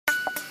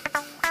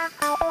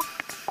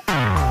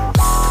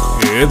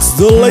It's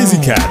the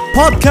Lazy Cat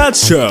Podcast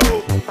Show,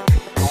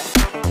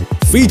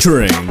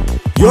 featuring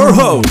your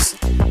host,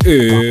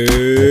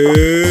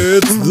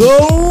 it's the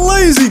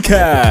Lazy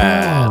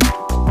Cat.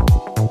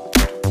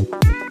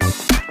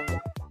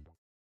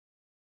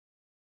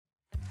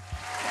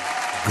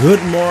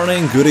 Good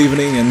morning, good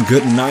evening, and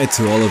good night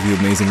to all of you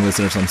amazing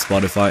listeners on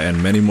Spotify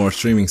and many more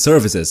streaming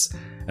services.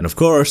 And of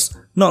course,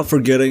 not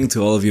forgetting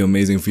to all of you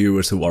amazing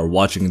viewers who are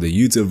watching the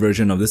YouTube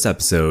version of this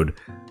episode.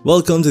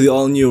 Welcome to the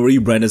all-new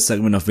rebranded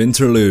segment of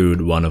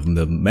Interlude, one of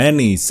the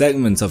many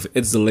segments of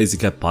It's the Lazy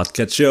Cat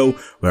Podcast Show,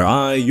 where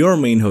I, your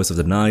main host of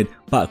the night,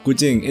 Pak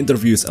Kucing,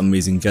 interviews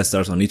amazing guest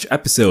stars on each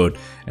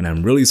episode. And I'm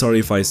really sorry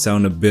if I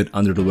sound a bit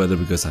under the weather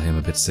because I am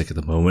a bit sick at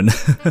the moment.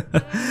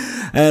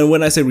 And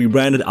when I say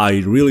rebranded, I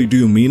really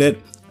do mean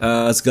it.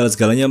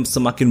 Segala-segalanya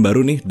semakin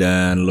baru nih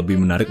dan lebih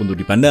menarik untuk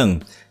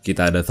dipandang.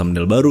 Kita ada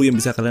thumbnail baru yang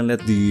bisa kalian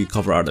lihat di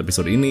cover art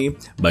episode ini,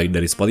 baik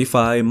dari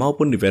Spotify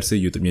maupun di versi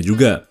YouTube-nya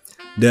juga.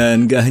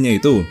 Dan gak hanya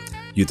itu,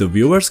 YouTube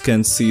viewers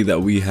can see that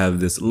we have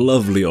this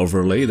lovely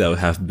overlay that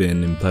have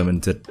been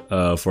implemented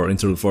for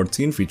Interlude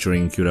 14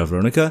 featuring Kyura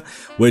Veronica,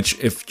 which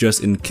if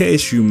just in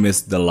case you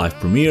missed the live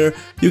premiere,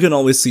 you can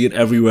always see it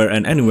everywhere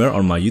and anywhere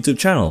on my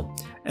YouTube channel.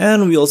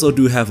 And we also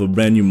do have a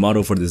brand new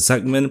motto for this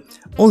segment,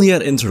 only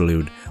at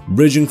Interlude,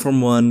 bridging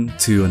from one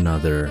to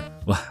another.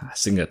 Wah,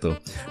 asing gak tuh?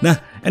 Nah,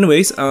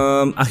 anyways,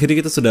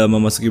 akhirnya kita sudah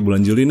memasuki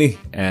bulan Juli nih,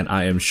 and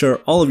I am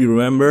sure all of you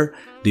remember,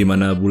 di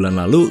mana bulan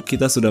lalu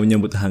kita sudah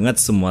menyambut hangat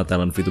semua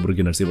talent VTuber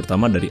generasi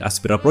pertama dari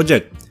Aspira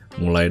Project,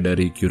 mulai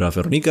dari Kyura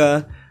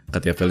Veronica,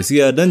 Katia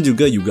Felicia, dan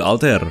juga Yuga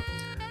Alter.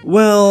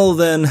 Well,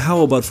 then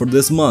how about for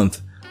this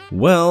month?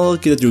 Well,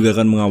 kita juga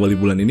akan mengawali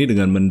bulan ini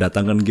dengan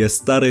mendatangkan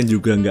guest star yang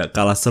juga nggak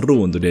kalah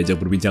seru untuk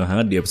diajak berbincang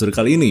hangat di episode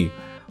kali ini.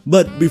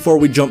 But before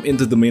we jump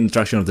into the main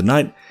attraction of the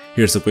night,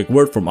 here's a quick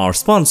word from our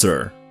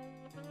sponsor.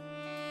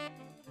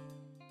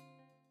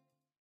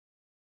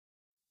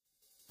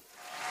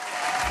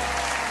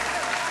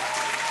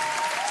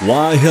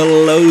 Why,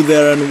 hello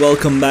there and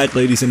welcome back,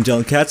 ladies and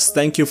gentlemen cats.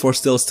 Thank you for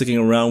still sticking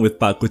around with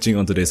Pak Kucing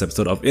on today's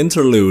episode of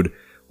Interlude.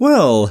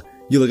 Well,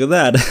 you look at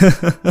that.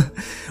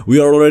 We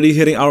are already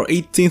hitting our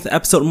 18th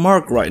episode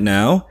mark right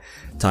now.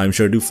 Time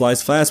sure do flies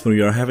fast when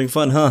we are having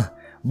fun, huh?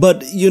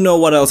 But you know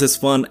what else is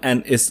fun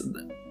and is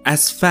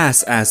as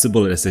fast as the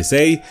bullet, as they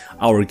say,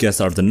 our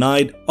guest star of the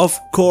night, of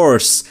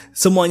course.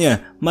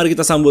 Semuanya, mari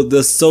kita sambut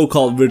the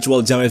so-called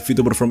virtual jamet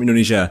VTuber from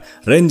Indonesia,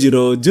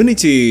 Renjiro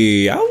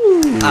Junichi.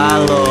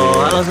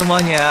 Halo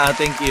semuanya,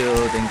 thank you.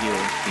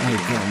 I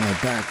got my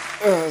back.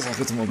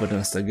 Sakit semua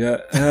badan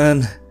astaga.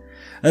 And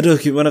aduh,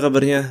 gimana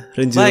kabarnya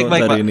Renjiro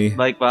hari ini?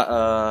 Baik Pak,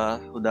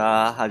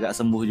 udah agak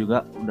sembuh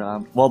juga,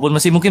 udah. Walaupun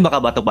masih mungkin bakal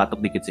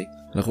batuk-batuk dikit sih.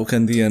 Aku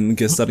gantian,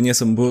 gestarnya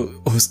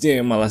sembuh,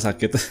 hostnya yang malah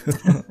sakit.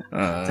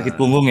 Sakit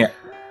punggung ya?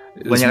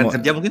 Banyak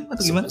kerja mungkin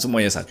atau gimana?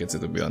 Semuanya sakit sih,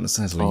 to be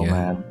honest,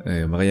 aslinya.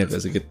 Makanya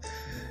agak sedikit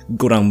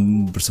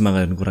kurang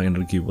bersemangat dan kurang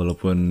energi,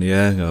 walaupun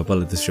ya nggak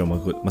apa-apa, the show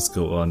must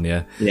go on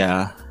ya.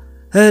 Ya.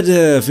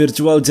 Ada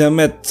virtual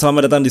jamet,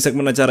 selamat datang di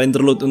segmen acara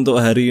Interlude untuk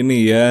hari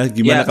ini ya.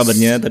 Gimana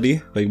kabarnya tadi?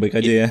 Baik-baik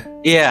aja ya?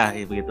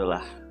 Iya,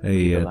 begitulah.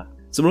 Iya.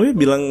 Sebelumnya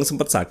bilang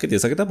sempat sakit ya,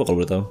 sakit apa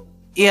kalau boleh tahu?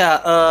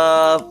 Iya,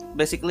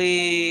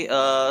 basically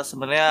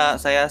sebenarnya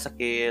saya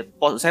sakit,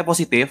 saya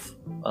positif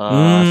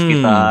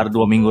sekitar 2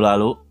 minggu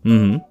lalu.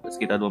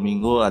 Sekitar 2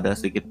 minggu ada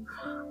sedikit,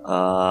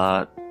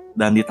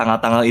 dan di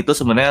tanggal-tanggal itu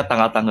sebenarnya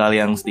tanggal-tanggal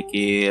yang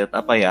sedikit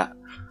apa ya,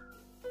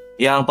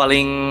 yang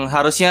paling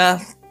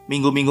harusnya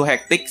minggu-minggu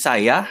hektik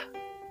saya,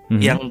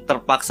 yang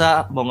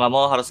terpaksa mau nggak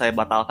mau harus saya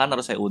batalkan,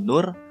 harus saya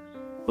undur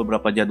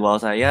beberapa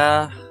jadwal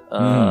saya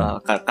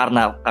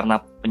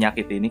karena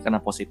penyakit ini,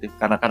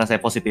 karena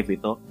saya positif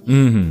itu.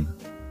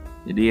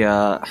 Jadi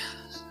ya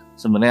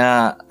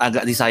sebenarnya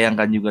agak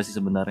disayangkan juga sih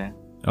sebenarnya.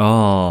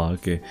 Oh,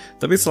 oke.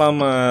 Tapi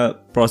selama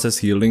proses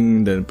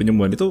healing dan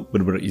penyembuhan itu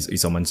benar-benar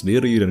isoman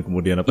sendiri dan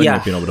kemudian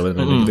nyiapin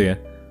obat-obatan gitu ya?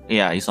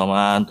 Iya,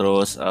 isoman,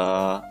 terus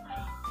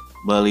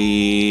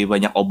beli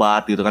banyak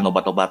obat gitu kan,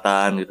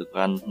 obat-obatan gitu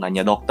kan,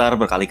 nanya dokter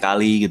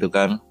berkali-kali gitu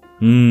kan.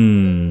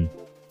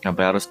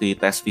 Sampai harus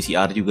dites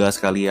PCR juga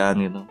sekalian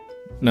gitu.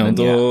 Nah, dan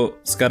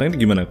untuk sekarang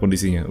ini gimana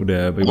kondisinya?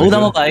 Udah baik-baik? Udah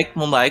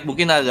membaik,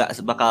 mungkin agak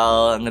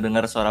bakal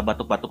ngedengar suara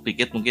batuk-batuk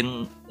dikit,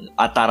 mungkin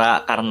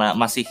antara karena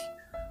masih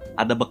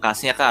ada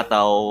bekasnya kah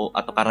atau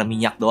karena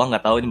minyak doang,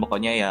 nggak tahu ini,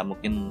 pokoknya ya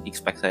mungkin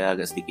expect saya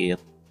agak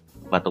sedikit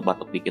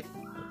batuk-batuk dikit.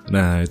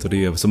 Nah itu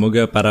dia,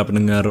 semoga para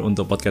pendengar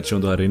untuk podcast show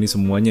untuk hari ini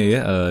semuanya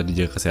ya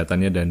dijaga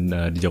kesehatannya dan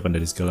dijauhkan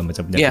dari segala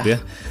macam penyakit ya.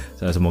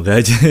 Semoga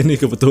aja ini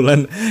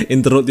kebetulan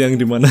interlude yang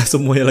dimana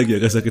semuanya lagi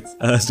agak sakit,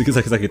 sedikit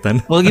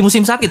sakit-sakitan. Lagi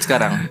musim sakit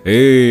sekarang.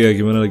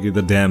 Gimana lagi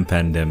the damn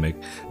pandemic.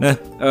 Nah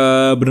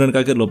beneran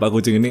kaget loh Pak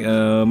Kucing ini,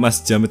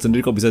 Mas Jamet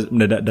sendiri kok bisa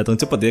mendadak datang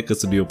cepat ya ke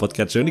studio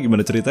podcast show ini,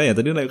 gimana ceritanya?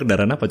 Tadi naik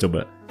kendaraan apa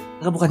coba?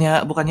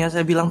 Enggak, bukannya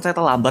saya bilang saya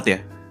terlambat ya?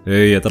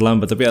 Iya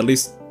terlambat, tapi at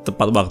least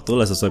tepat waktu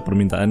lah sesuai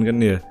permintaan kan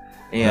ya.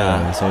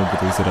 Iya. Soalnya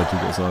butuh istirahat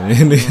juga soalnya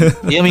ini.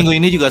 Iya, minggu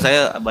ini juga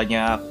saya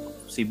banyak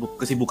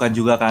kesibukan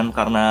juga kan,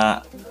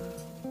 karena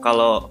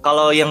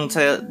Kalau yang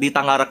saya di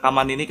tanggal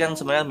rekaman ini kan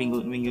sebenarnya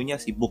minggunya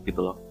sibuk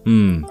gitu loh.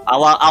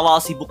 Awal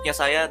sibuknya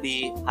saya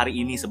di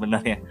hari ini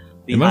sebenarnya,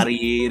 di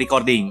hari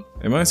recording.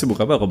 Emang sibuk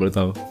apa kalau boleh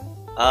tahu?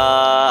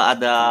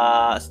 Ada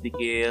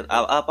sedikit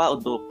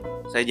untuk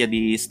saya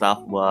jadi staff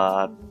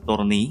buat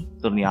turni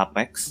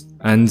Apex.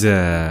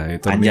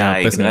 Anjay, turni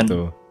Apex gitu kan.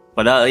 itu.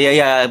 Padahal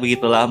ya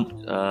begitulah.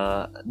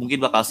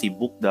 Mungkin bakal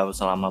sibuk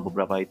selama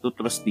beberapa itu,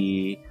 terus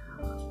di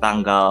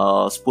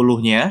tanggal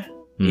 10-nya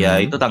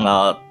ya itu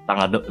tanggal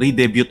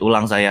redebut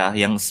ulang saya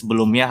yang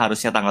sebelumnya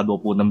harusnya tanggal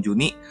 26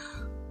 Juni.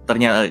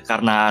 Ternyata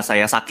karena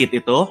saya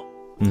sakit itu,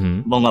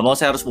 mau nggak mau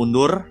saya harus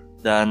mundur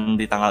dan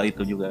di tanggal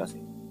itu juga sih.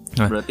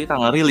 Berarti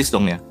tanggal rilis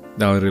dong ya?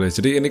 Tanggal rilis.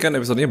 Jadi ini kan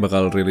episodenya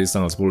bakal rilis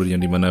tanggal 10 yang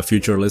dimana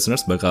future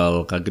listeners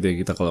bakal kaget ya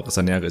kita kalau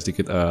kesannya agak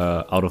sedikit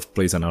out of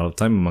place and out of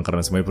time memang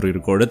karena semuanya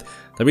pre-recorded.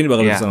 Tapi ini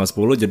bakal rilis tanggal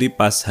 10 jadi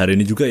pas hari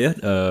ini juga ya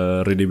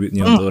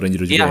redebutnya untuk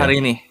Renjiro juga. Iya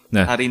hari ini.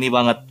 Nah, hari ini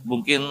banget.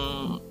 Mungkin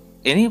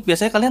ini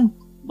biasanya kalian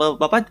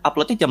Bapak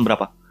uploadnya jam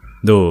berapa?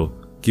 Duh,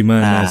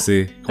 gimana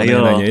sih?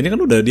 Kalau nanya ini kan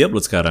udah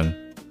diupload sekarang.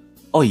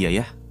 Oh iya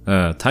ya.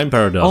 Time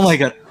paradox. Oh my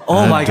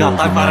god.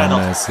 Time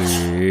paradox.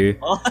 Sih?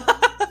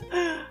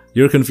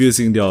 You're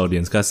confusing the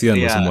audience. Kasihan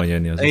loh semuanya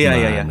nih.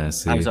 Iya.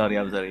 Sih? I'm sorry.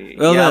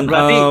 Well, ya,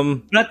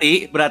 then,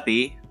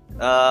 berarti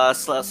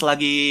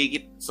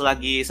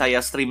selagi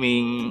saya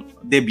streaming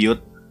debut,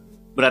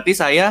 berarti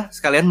saya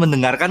sekalian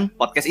mendengarkan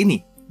podcast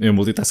ini. Ya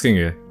multitasking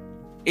ya.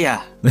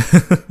 Iya.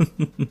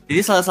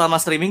 Jadi selama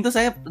streaming tuh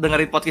saya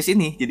dengerin podcast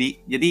ini.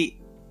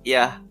 Jadi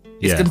ya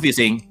it's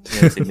confusing.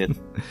 Yes,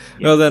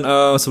 Well then,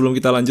 sebelum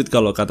kita lanjut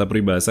kalau kata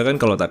peribahasa kan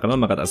kalau tak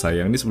kenal maka tak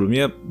sayang. Ini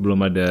sebelumnya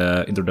belum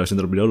ada introduction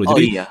terlebih dahulu.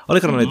 Jadi oleh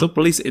karena itu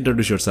please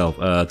introduce yourself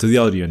to the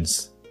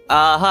audience.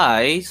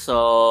 Hi,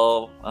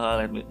 so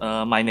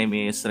my name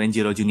is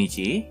Renjiro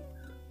Junichi.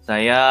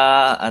 Saya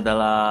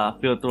adalah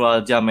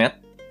virtual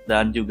jamet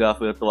dan juga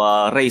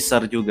virtual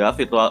racer juga,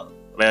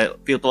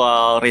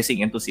 virtual racing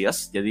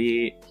enthusiast.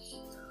 Jadi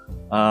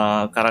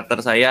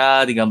karakter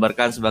saya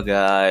digambarkan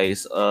sebagai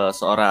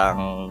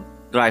seorang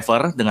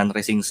driver dengan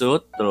racing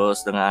suit,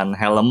 terus dengan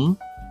helm.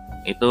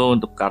 Itu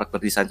untuk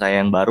karakter desain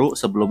saya yang baru.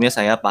 Sebelumnya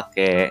saya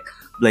pakai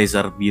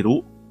blazer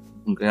biru,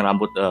 mungkin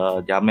rambut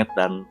jamet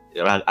dan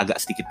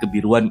agak sedikit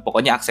kebiruan.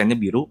 Pokoknya aksennya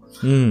biru.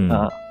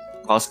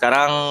 Kalau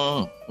sekarang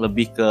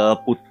lebih ke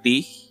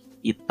putih,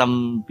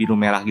 hitam, biru,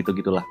 merah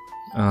gitu-gitulah.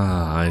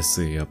 I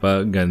see.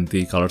 Apa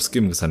ganti color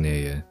scheme kesannya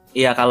ya?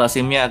 Iya, kalau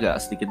SIM-nya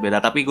agak sedikit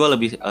beda, tapi gue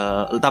lebih,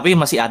 tapi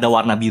masih ada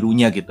warna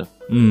birunya gitu.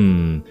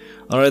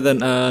 Alright then,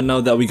 now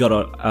that we got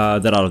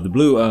that out of the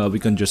blue, we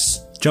can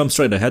just jump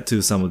straight ahead to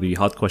some of the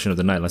hot question of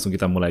the night. Langsung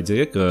kita mulai aja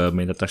ya ke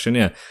main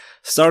attraction-nya.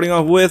 Starting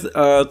off with,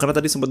 karena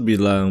tadi sempat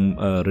bilang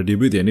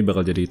redebut ya, ini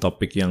bakal jadi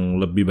topik yang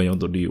lebih banyak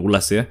untuk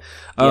diulas ya.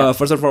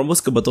 First and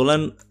foremost,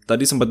 kebetulan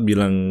tadi sempat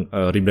bilang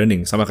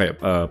rebranding, sama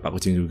kayak Pak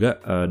Kucing juga,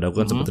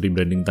 Daku kan sempat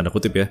rebranding tanda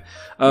kutip ya.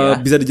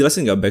 Bisa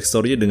dijelasin nggak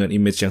backstory-nya dengan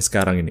image yang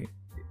sekarang ini?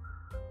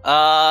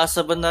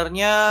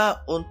 Sebenarnya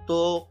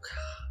untuk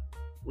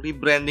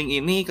rebranding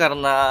ini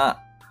karena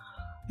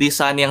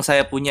desain yang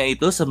saya punya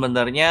itu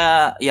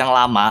sebenarnya yang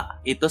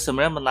lama itu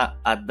sebenarnya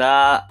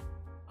ada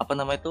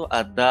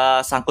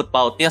ada sangkut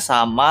pautnya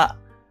sama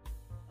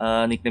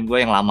nickname gue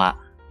yang lama.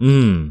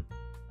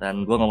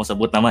 Dan gue nggak mau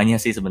sebut namanya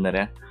sih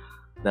sebenarnya.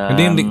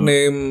 Ini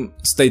nickname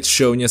stage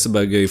show-nya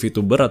sebagai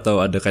VTuber atau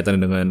ada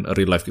kaitannya dengan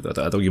real life gitu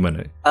atau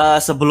gimana?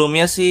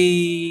 Sebelumnya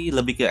sih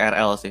lebih ke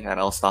RL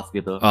staff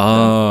gitu.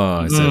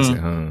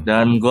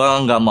 Dan gue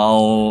nggak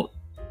mau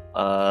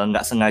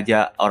nggak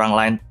sengaja orang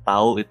lain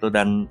tahu itu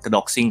dan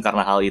kedoxing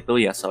karena hal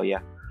itu ya, so ya.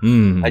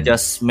 I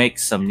just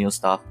make some new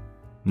stuff.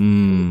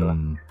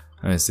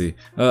 I see.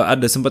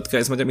 Ada sempat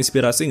kayak semacam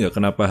inspirasi nggak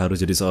kenapa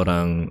harus jadi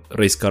seorang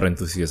race car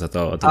enthusiast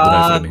atau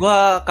driver nih?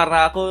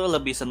 Karena aku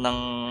lebih seneng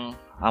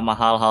sama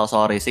hal-hal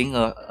soal racing,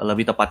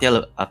 lebih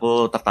tepatnya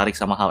aku tertarik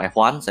sama hal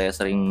F1. Saya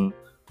sering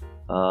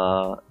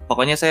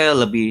pokoknya saya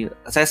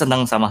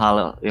senang sama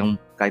hal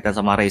yang kaitan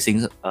sama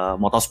racing,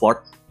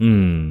 motorsport.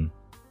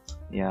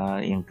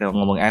 Ya, yang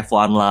ngomong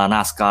F1 lah,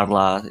 NASCAR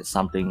lah,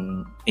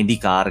 something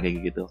IndyCar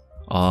kayak gitu.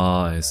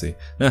 I see.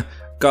 Nah,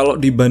 kalau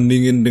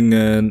dibandingin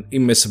dengan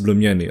image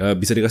sebelumnya nih,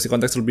 bisa dikasih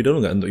konteks lebih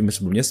dulu nggak untuk image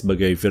sebelumnya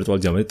sebagai virtual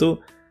jamet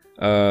itu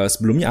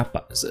sebelumnya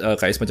apa?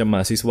 Kayak semacam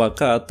mahasiswa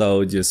kah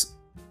atau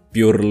just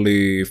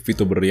purely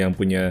VTuber yang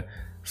punya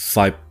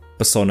vibe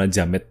pesona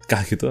jamet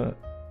kah gitu?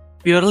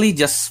 Purely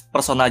just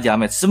persona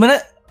jamet.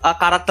 Sebenarnya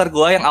karakter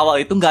gue yang awal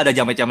itu nggak ada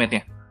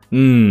jamet-jametnya.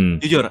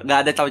 Jujur,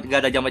 nggak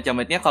ada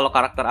jamet-jametnya. Kalau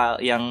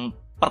karakter yang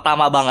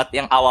pertama banget,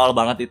 yang awal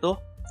banget itu,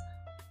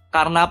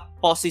 karena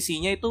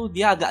posisinya itu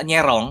dia agak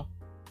nyerong,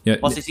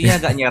 posisinya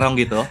agak nyerong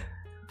gitu.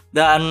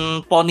 Dan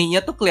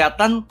poninya tuh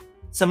kelihatan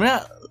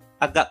sebenarnya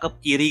agak ke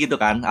kiri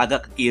gitu kan,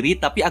 agak ke kiri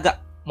tapi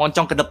agak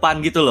moncong ke depan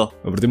gitu loh.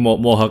 Berarti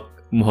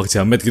mohak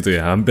jamet gitu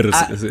ya, hampir.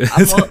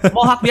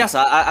 Mohak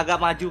biasa, agak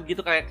maju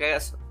gitu kayak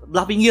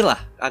belah pinggir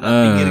lah, agak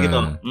pinggir gitu.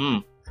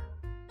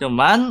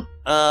 Cuman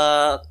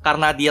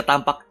karena dia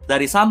tampak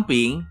dari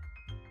samping,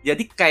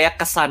 jadi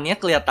kayak kesannya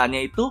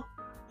kelihatannya itu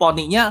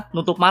poninya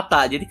nutup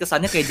mata, jadi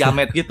kesannya kayak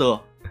jamet gitu.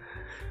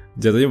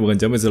 Jatuhnya bukan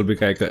jamet, lebih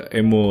kayak ke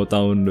emo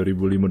tahun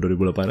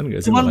 2005-2008an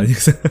gak sih? Cuman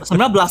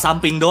sebenarnya belah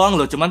samping doang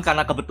loh, cuman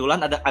karena kebetulan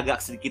ada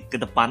agak sedikit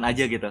ke depan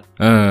aja gitu.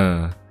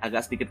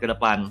 Agak sedikit ke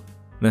depan.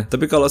 Nah,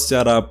 tapi kalau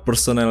secara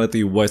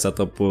personality wise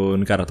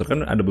ataupun karakter,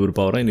 kan ada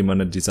beberapa orang yang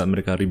dimana di saat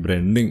mereka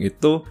rebranding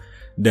itu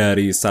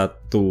dari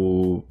satu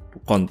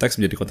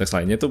konteks menjadi konteks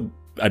lainnya itu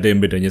ada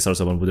yang bedanya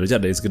 180 derajat,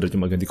 ada yang sekedar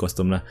cuma ganti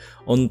kostum. Nah,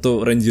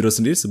 untuk Renjiro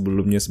sendiri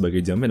sebelumnya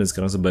sebagai jamet dan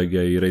sekarang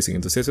sebagai racing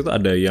enthusiast itu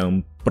ada yang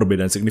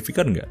perbedaan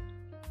signifikan nggak?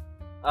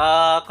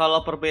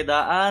 Kalau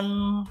perbedaan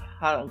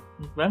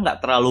sebenarnya nggak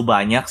terlalu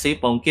banyak sih.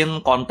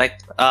 Mungkin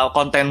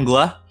konten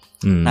gue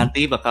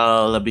nanti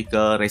bakal lebih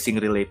ke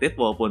racing related,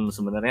 walaupun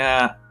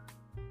sebenarnya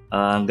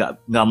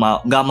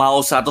nggak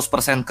mau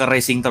 100% ke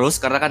racing terus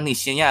karena kan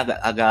niche-nya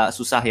agak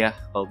susah ya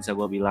kalau bisa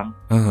gue bilang.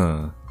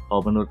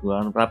 Kalau menurut gue,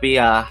 tapi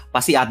ya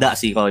pasti ada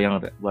sih kalau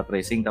yang buat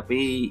racing,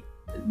 tapi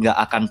nggak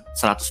akan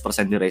 100%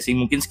 di racing,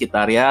 mungkin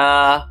sekitar ya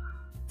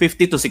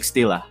 50 to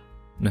 60 lah.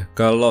 Nah,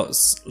 kalau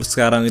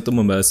sekarang itu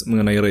membahas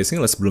mengenai racing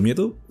lah, sebelumnya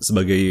tuh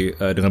sebagai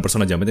dengan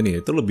persona jamet ini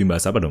itu lebih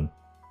bahas apa dong?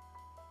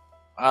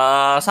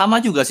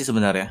 Sama juga sih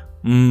sebenarnya.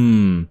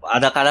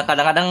 Ada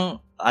kadang-kadang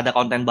ada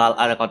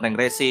konten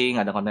racing,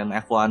 ada konten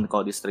F1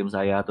 kalau di stream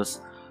saya. Terus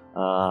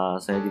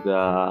saya juga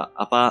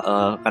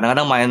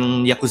kadang-kadang main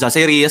Yakuza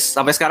series,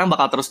 sampai sekarang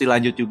bakal terus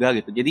dilanjut juga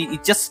gitu. Jadi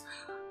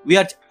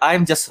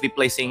I'm just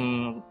replacing,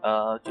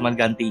 cuman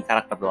ganti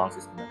karakter doang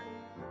sih sebenarnya.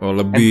 Oh,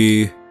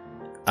 lebih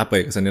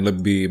apa ya kesannya,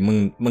 lebih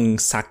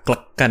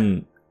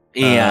mengsaklekkan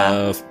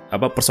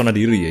persona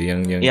diri ya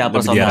yang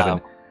lebih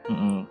diarahkan.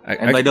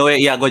 And by the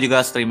way, gue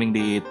juga streaming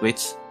di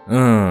Twitch.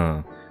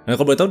 Nah,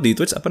 kalau boleh tahu di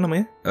Twitch apa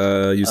namanya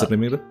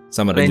username itu?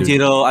 Sama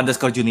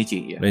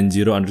Renjiro_Junichi.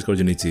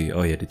 Renjiro_Junichi.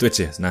 Oh ya, di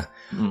Twitch ya. Nah,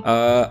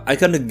 I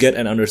kind of get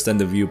and understand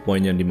the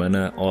viewpoint yang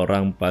dimana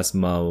orang pas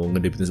mau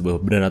ngedebutin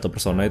sebuah brand atau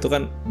persona itu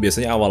kan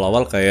biasanya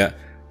awal-awal kayak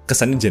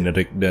kesannya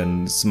generik,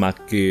 dan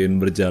semakin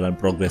berjalan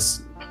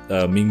progres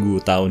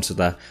minggu, tahun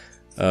setelah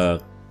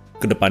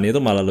kedepannya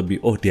itu malah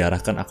lebih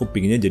diarahkan aku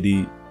pinginnya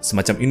jadi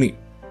semacam ini.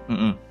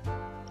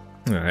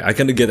 I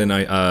can get and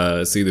I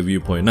see the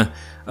viewpoint. Nah,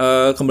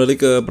 kembali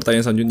ke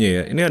pertanyaan selanjutnya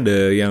ya. Ini ada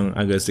yang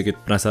agak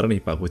sedikit penasaran nih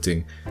Pak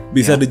Kucing.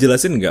 Bisa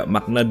dijelasin nggak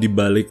makna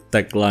dibalik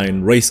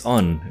tagline Race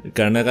On?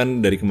 Karena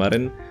kan dari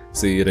kemarin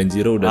si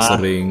Renjiro udah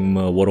sering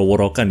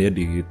meworo-worokan ya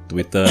di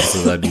Twitter,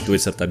 serta di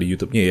Twitch, serta di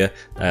YouTube-nya ya,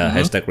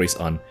 hashtag Race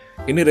On.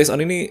 Ini Race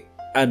On ini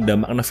ada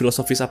makna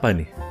filosofis apa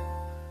nih?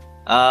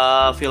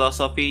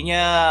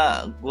 Filosofinya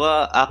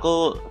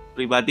aku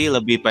pribadi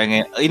lebih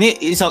pengen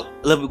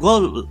gue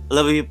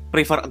lebih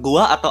prefer gue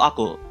atau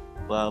aku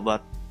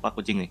buat Pak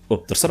Kucing nih. Oh,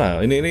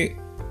 terserah. Ini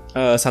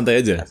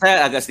santai aja.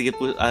 Saya agak sedikit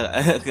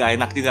gak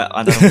enak juga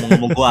antara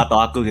ngomong gue atau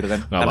aku gitu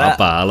kan. Gak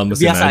apa-apa,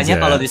 lemesin biasanya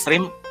aja. Kalau di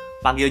stream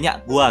panggilnya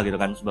gue gitu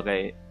kan,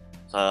 sebagai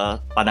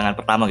pandangan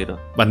pertama gitu.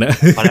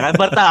 Pandangan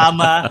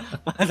pertama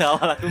pada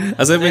awal aku.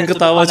 Saya pengen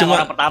ketawa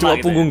cuma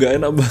gitu punggung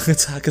nggak enak banget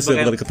sakit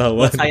sebentar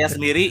ketawa. Saya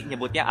sendiri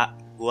nyebutnya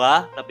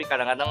gua, tapi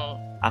kadang-kadang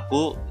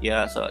aku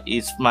ya, so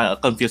it's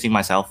confusing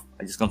myself.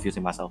 I just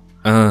confusing myself.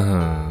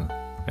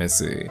 I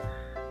see.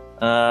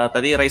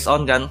 Tadi Race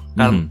On kan,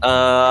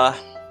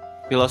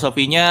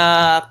 filosofinya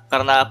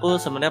karena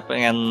aku sebenarnya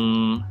pengen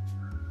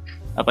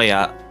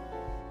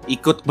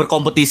ikut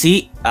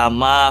berkompetisi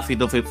sama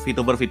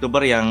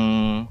VTuber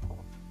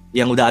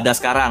yang udah ada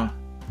sekarang.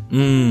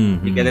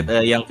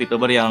 Yang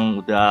VTuber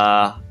yang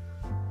udah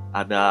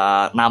ada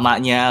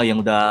namanya,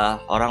 yang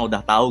orang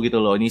udah tahu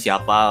gitu loh, ini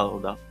siapa,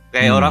 udah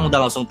kayak orang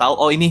udah langsung tahu,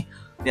 oh ini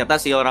ternyata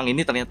si orang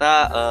ini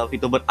ternyata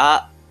VTuber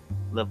A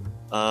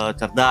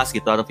cerdas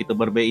gitu, atau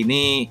VTuber B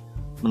ini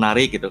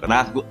menarik gitu.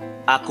 Karena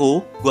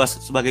gua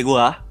sebagai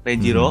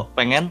Renjiro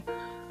pengen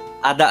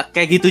ada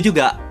kayak gitu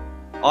juga,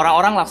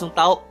 orang-orang langsung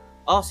tahu,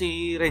 oh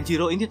si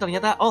Renjiro ini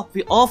ternyata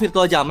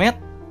virtual jamet,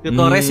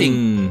 virtual racing.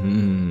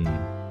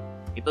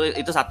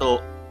 Itu satu.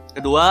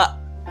 Kedua,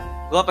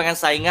 gue pengen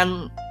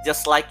saingan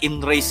just like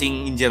in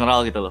racing in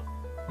general gitu loh.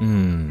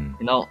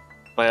 You know,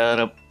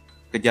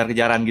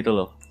 kejar-kejaran gitu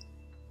loh.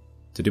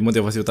 Jadi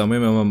motivasi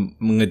utamanya memang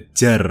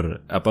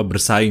mengejar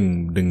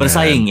bersaing dengan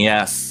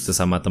yes,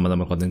 sesama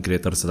teman-teman content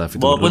creator setelah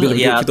VTuber.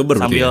 VTuber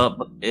sambil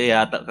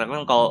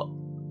karena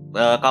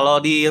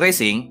kalau di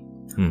racing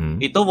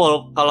itu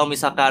kalau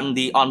misalkan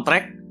di on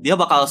track dia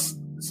bakal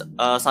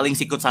saling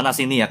sikut sana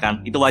sini ya kan,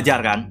 itu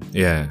wajar kan?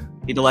 Iya.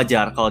 Itu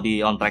wajar kalau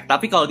di on track.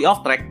 Tapi kalau di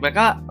off track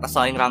mereka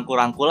saling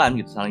rangkul-rangkulan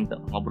gitu, saling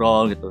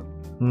ngobrol gitu.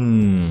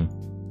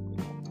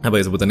 Apa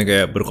ya sebutannya,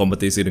 kayak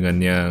berkompetisi dengan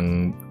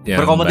yang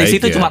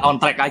berkompetisi baik, itu cuma on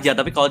track aja,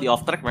 tapi kalau di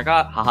off track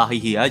mereka hahaha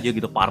aja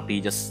gitu,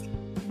 party, just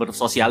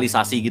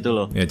bersosialisasi gitu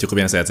loh. Ya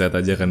cukup yang sehat-sehat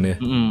aja kan ya.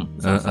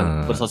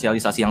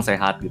 Bersosialisasi yang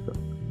sehat gitu.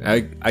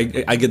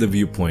 I get the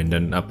viewpoint,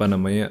 dan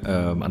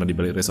makna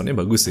dibalik resonnya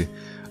bagus sih.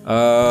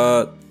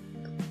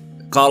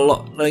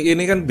 Kalau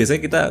ini kan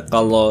biasanya kita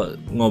kalau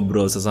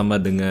ngobrol sesama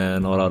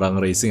dengan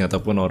orang-orang racing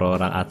ataupun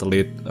orang-orang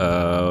atlet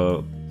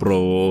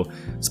pro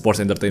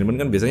sports entertainment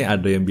kan biasanya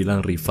ada yang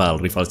bilang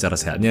rival secara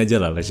sehatnya aja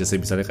lah. Let's just say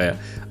misalnya kayak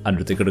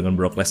Undertaker dengan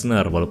Brock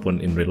Lesnar,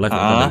 walaupun in real life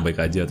mereka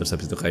baik-baik aja. Terus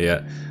habis itu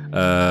kayak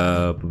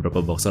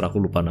beberapa boxer,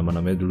 aku lupa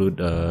nama-namanya dulu,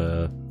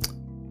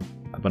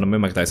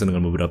 Mike Tyson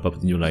dengan beberapa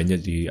petinju lainnya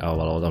di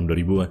awal-awal tahun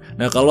 2000-an.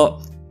 Nah kalau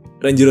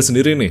Renjiro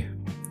sendiri nih,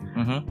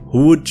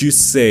 who would you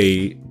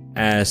say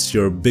as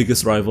your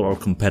biggest rival or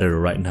competitor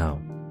right now?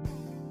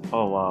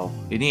 Oh wow,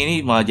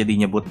 ini malah jadi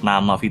nyebut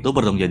nama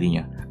VTuber dong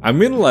jadinya. I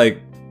mean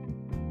like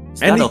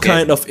any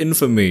kind of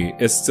infamy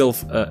is still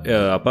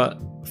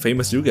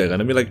famous juga kan.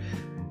 I mean like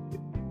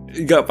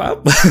gak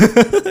apa-apa.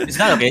 It's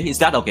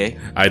not okay.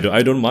 I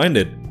don't mind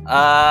it.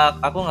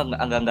 Aku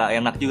nggak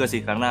enak juga sih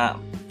karena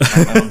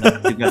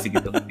juga sih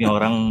gitu. Ini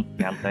orang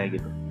nyantai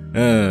gitu.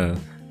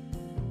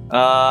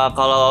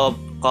 Kalau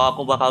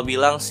aku bakal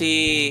bilang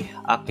sih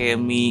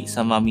Akemi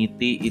sama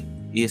Mitty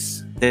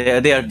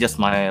they are just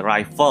my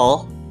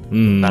rival.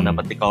 Tanda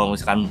petik kalau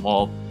misalkan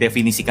mau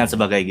definisikan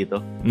sebagai gitu.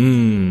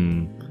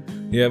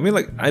 Yeah, I mean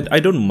like I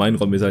don't mind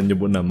kalau misalnya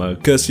nyebut nama,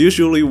 cause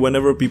usually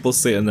whenever people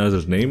say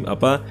another name,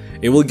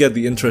 it will get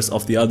the interest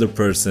of the other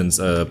person's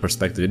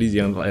perspective. Jadi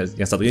yang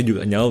satunya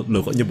juga nyaut,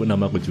 loh kok nyebut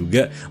nama aku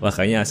juga, wah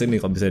kayaknya asik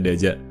nih kalau bisa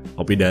diajak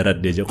kopi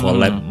darat, diajak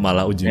collab,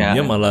 malah ujungnya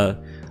malah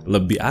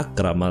lebih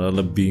akrab, malah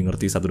lebih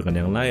ngerti satu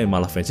dengan yang lain,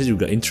 malah fansnya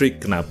juga intrigue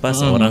kenapa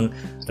seorang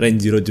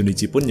Renjiro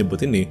Junichi pun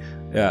nyebut ini.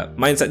 Ya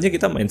mindsetnya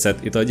kita mindset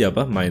itu aja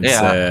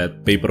mindset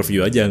pay per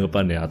view aja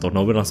anggapannya, atau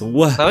nobel langsung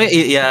wah.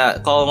 Tapi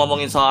ya kalau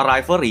ngomongin soal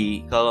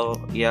rivalry, kalau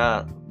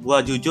ya gua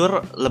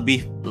jujur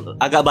lebih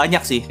agak banyak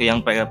sih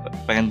yang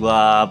pengen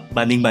gua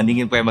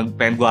bandingin,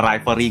 pengen gua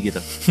rivalry gitu,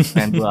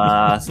 pengen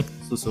gua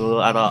susul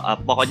atau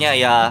pokoknya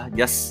ya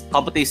just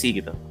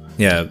kompetisi gitu.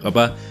 Ya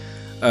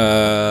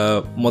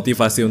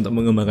motivasi untuk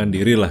mengembangkan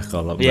diri lah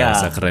kalau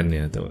bahasa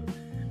kerennya tuh.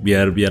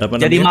 Biar apa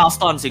namanya? Jadi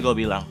milestone sih gue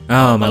bilang.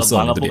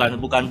 Milestone.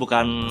 Bukan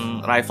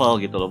rival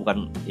gitu loh,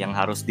 bukan yang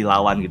harus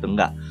dilawan gitu,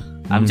 enggak.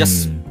 I'm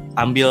just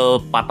ambil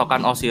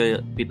patokan si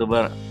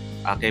VTuber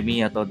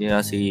Akemi atau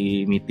dia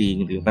si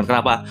Mitty gitu. Kan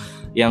kenapa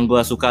yang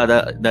gue suka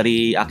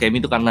dari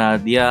Akemi itu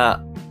karena dia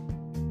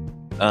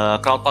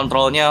crowd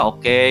controlnya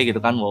oke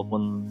gitu kan,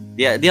 walaupun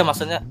dia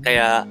maksudnya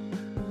kayak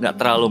nggak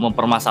terlalu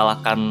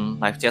mempermasalahkan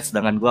live chat,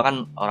 sedangkan gue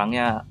kan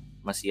orangnya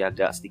masih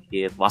agak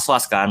sedikit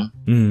was-was kan,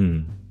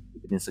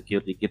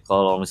 insecure dikit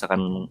kalau misalkan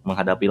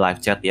menghadapi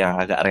live chat yang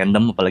agak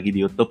random, apalagi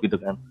di YouTube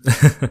gitu kan.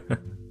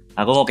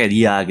 Aku mau kayak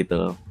dia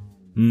gitu.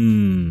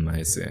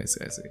 I see.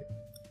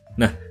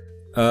 Nah,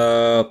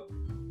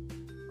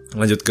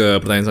 lanjut ke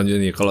pertanyaan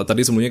selanjutnya. Kalau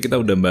tadi semuanya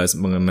kita udah bahas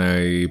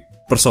mengenai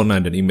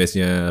persona dan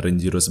image-nya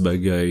Renjiro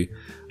sebagai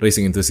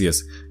racing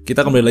enthusiast.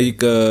 Kita kembali lagi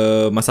ke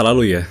masa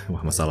lalu ya.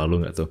 Wah, masa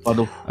lalu nggak tuh?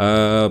 Waduh.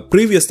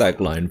 Previous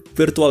tagline,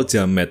 virtual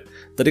jamet.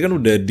 Tadi kan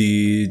udah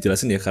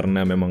dijelasin ya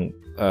karena memang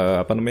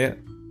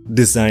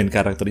desain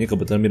karakternya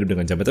kebetulan mirip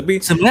dengan jamet.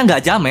 Tapi sebenarnya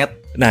nggak jamet.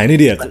 Nah ini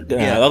dia.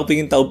 Aku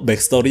pengen tahu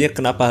backstory-nya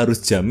kenapa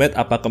harus jamet.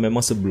 Apakah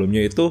memang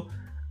sebelumnya itu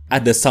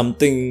ada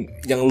something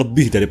yang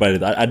lebih daripada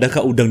itu?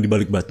 Adakah udang di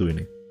balik batu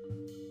ini?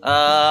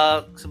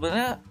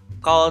 Sebenarnya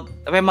kalau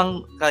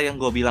memang kayak yang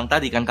gue bilang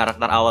tadi kan,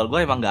 karakter awal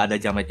gue emang nggak ada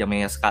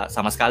jamet-jametnya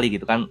sama sekali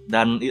gitu kan,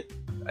 dan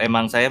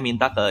emang saya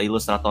minta ke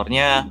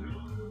ilustratornya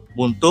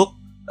untuk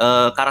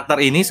karakter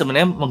ini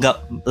sebenarnya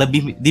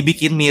lebih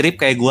dibikin mirip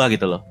kayak gue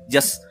gitu loh,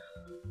 just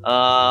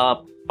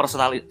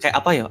personal kayak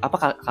apa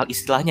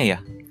istilahnya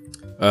ya,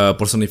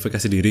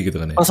 personifikasi diri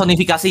gitu kan ya.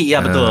 Personifikasi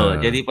ya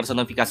betul. Jadi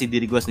personifikasi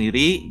diri gue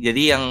sendiri.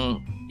 Jadi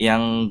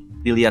yang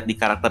dilihat di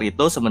karakter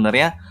itu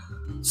sebenarnya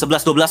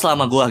 11-12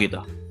 sama gue gitu.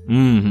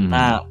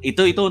 Nah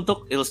itu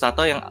untuk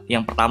ilustrator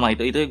yang pertama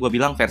itu gue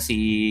bilang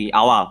versi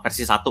awal,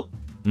 versi 1.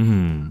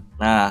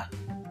 Nah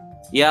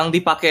yang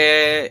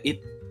dipakai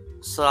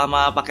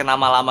selama pakai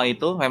nama lama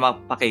itu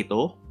memang pakai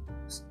itu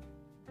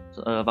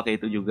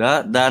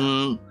juga.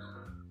 Dan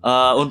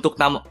untuk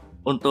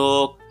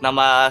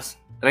nama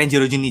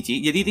Renjiro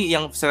Junichi, jadi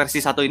yang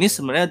versi 1 ini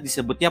sebenarnya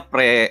disebutnya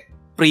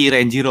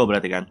pre-Renjiro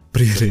berarti kan?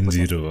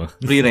 Pre-Renjiro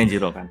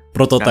kan.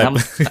 Prototype.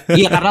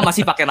 Karena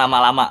masih pakai nama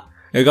lama.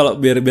 Ya kalau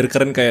biar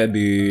keren kayak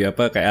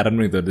kayak Iron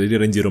Man gitu. Jadi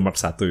Renjiro Mark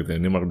 1 gitu.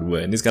 Ini Mark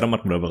 2. Ini sekarang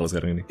Mark berapa kalau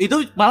sekarang ini?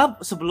 Itu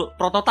malah sebelum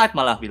prototype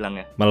malah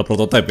bilangnya. Malah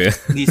prototype ya?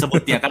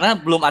 Disebutnya karena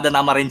belum ada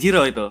nama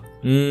Renjiro itu.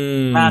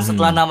 Nah,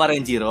 setelah nama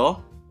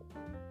Renjiro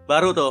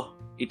baru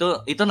tuh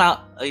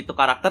itu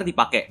karakter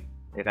dipakai,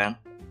 ya kan?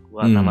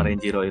 Buat nama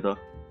Renjiro itu.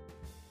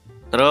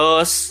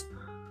 Terus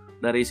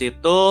dari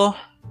situ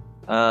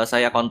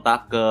saya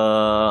kontak ke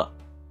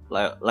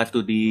Live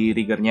 2D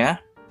riggernya.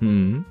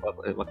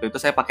 Waktu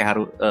itu saya pakai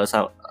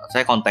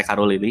saya kontak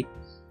Harul Lily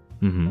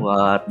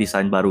buat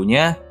desain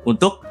barunya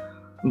untuk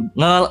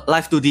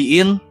nge-live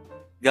 2D-in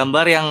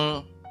gambar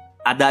yang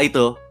ada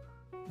itu.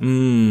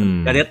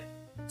 Jadi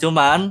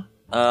cuman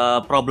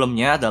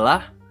problemnya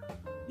adalah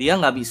dia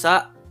nggak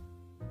bisa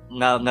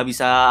nge-live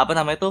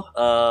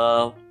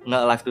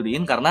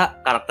 2D-in karena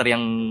karakter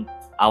yang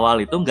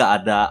awal itu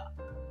nggak ada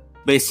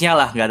base-nya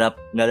lah, nggak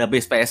ada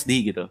base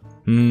PSD gitu.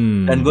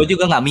 Dan gue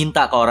juga nggak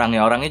minta ke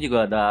orangnya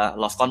juga ada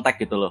lost contact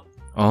gitu loh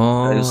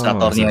dari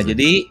ilustratornya.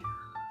 Jadi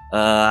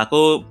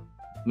aku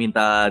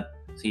minta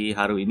si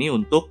Haru ini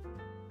untuk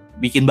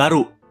bikin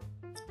baru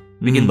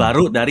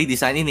dari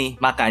desain ini.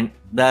 Makanya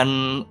dan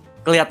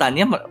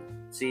kelihatannya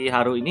si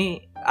Haru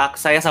ini,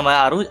 saya sama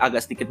Haru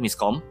agak sedikit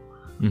miskom.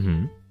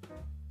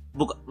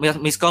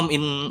 Miskom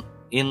in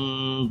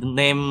the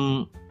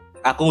name,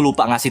 aku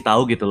lupa ngasih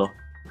tahu gitu loh.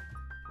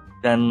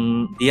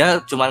 Dan dia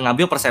cuma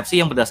ngambil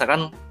persepsi yang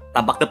berdasarkan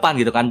tampak depan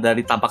gitu kan,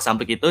 dari tampak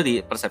samping itu di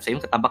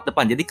persepsiin ke tampak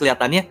depan. Jadi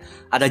kelihatannya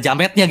ada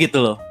jametnya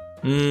gitu loh.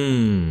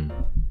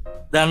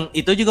 Dan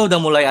itu juga udah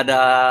mulai ada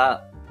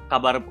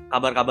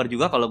kabar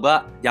juga kalau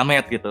gua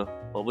jamet gitu.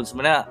 Walaupun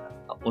sebenarnya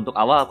untuk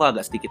awal aku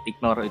agak sedikit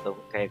ignore itu,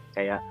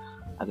 kayak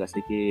agak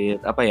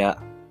sedikit apa ya,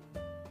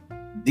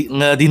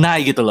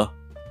 nge-deny gitu loh.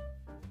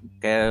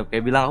 Kayak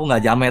bilang aku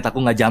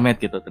nggak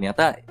jamet gitu.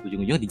 Ternyata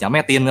ujung-ujungnya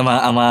dijametin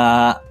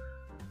sama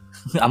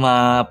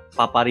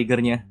papa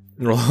riggernya.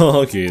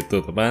 Oh gitu,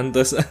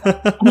 pantas.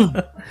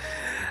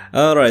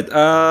 Alright,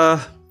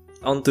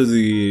 on to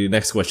the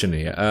next question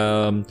nih ya.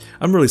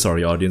 I'm really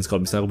sorry audience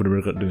kalau misalnya aku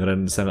benar-benar kedengeran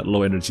sangat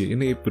low energy.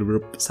 Ini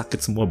benar-benar sakit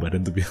semua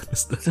badan to be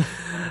honest.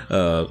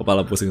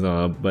 Kepala pusing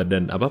sama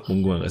badan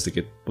punggung agak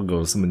sedikit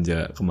pegel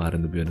semenjak kemarin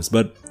to be honest.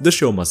 But the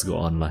show must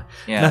go on lah.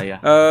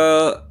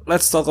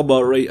 Let's talk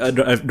about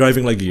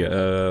driving lagi ya.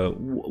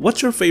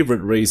 What's your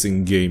favorite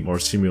racing game or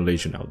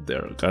simulation out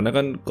there? Karena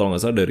kan kalau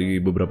nggak salah dari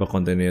beberapa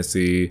kontennya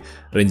si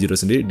Renjiro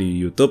sendiri di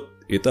YouTube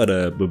itu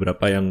ada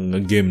beberapa yang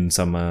ngegame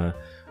sama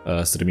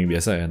streaming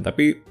biasa ya,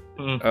 tapi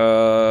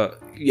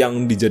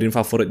yang dijadiin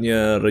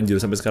favoritnya Renjiro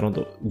sampai sekarang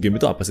untuk game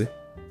itu apa sih?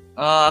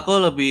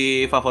 Aku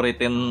lebih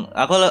favoritin,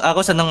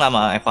 aku seneng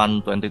sama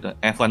F1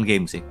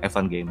 game sih,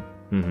 F1 game.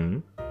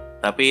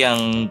 Tapi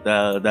yang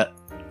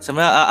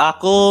sebenarnya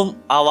aku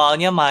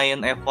awalnya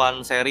main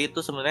F1 seri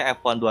itu sebenarnya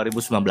F1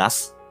 2019.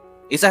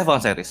 It's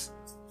F1 series.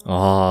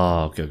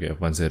 Oke,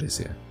 F1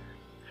 series ya.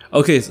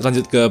 Oke,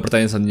 lanjut ke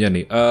pertanyaan selanjutnya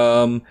nih.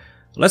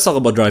 Let's talk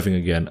about driving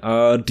again.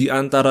 Di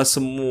antara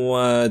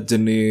semua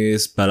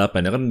jenis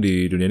balapan, ya kan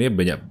di dunia ini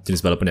banyak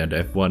jenis balapan ya. Ada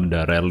F1,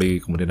 ada rally,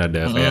 kemudian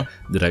ada kayak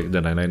drag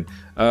dan lain-lain.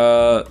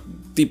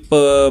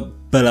 Tipe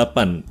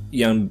balapan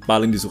yang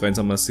paling disukain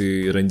sama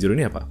si Renjiro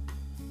ini apa?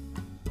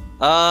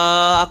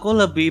 Aku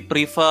lebih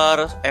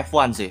prefer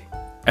F1 sih.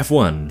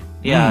 F1?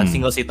 Ya,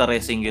 single seater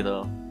racing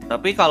gitu.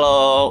 Tapi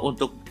kalau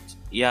untuk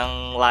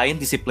yang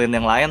lain, disiplin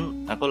yang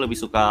lain, aku lebih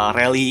suka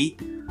rally.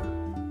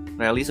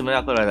 Rally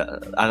sebenarnya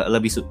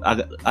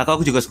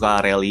aku juga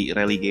suka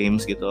rally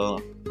games gitu.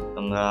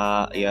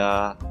 Enggak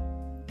ya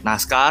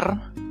NASCAR.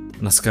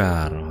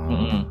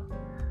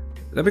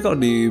 Tapi kalau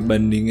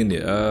dibandingin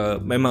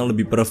ya, memang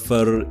lebih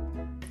prefer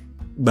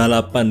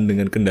balapan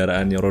dengan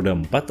kendaraan yang roda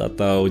 4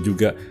 atau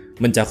juga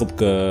mencakup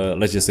ke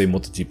let's just say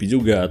MotoGP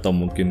juga, atau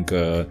mungkin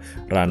ke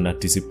ranah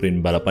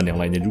disiplin balapan yang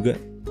lainnya juga?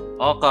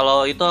 Oh,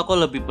 kalau itu aku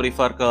lebih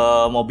prefer ke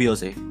mobil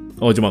sih.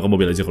 Oh, cuma ke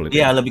mobil aja kalau itu?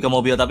 Iya, lebih ke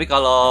mobil. Tapi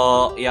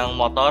kalau yang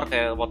motor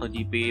kayak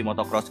MotoGP,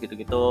 motocross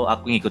gitu-gitu,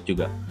 aku ngikut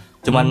juga.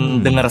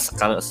 Cuman denger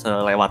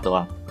selewat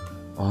doang.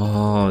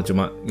 Oh,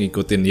 cuma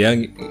ngikutin aja.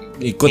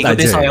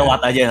 Ngikutin selewat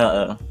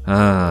aja.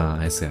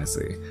 I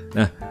see.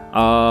 Nah,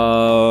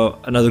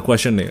 another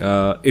question nih.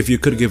 If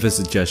you could give a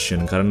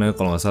suggestion, karena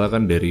kalau nggak salah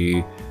kan dari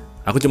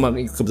aku cuma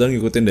kebetulan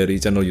ngikutin dari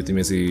channel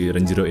YouTube-nya si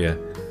Renjiro ya.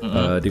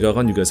 Dika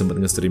kan juga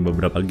sempat nge-stream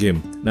beberapa game.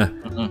 Nah,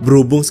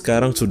 berhubung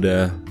sekarang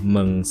sudah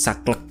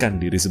mengsaklekkan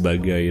diri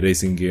sebagai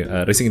racing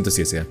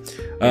enthusiast ya.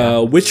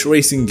 Which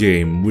racing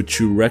game would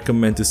you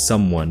recommend to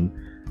someone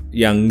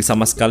yang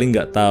sama sekali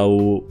nggak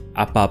tahu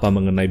apa-apa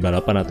mengenai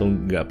balapan atau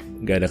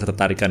nggak ada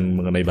ketertarikan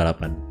mengenai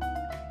balapan?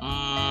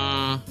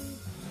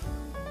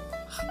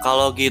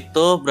 Kalau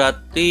gitu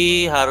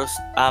berarti harus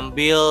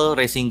ambil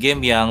racing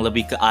game yang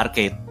lebih ke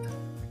arcade.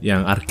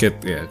 Yang arcade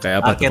ya,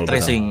 kayak apa? Arcade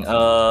racing,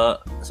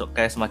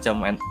 kayak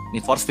semacam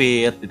Need for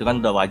Speed, itu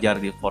kan udah wajar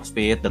di For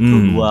Speed, The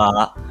Crew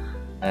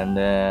 2, and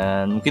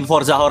then mungkin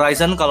Forza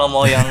Horizon kalau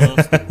mau yang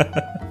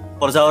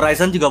Forza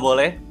Horizon juga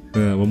boleh.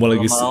 Mau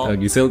lagi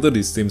sale tuh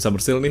di Steam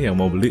Summer Sale nih yang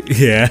mau beli.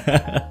 Iya.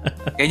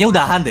 Kayaknya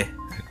udahan deh.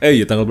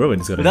 Iya, tanggal berapa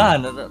nih sekarang? Udahan,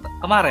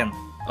 kemarin.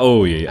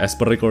 Oh iya, as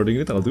per recording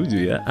ini tanggal 7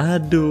 ya.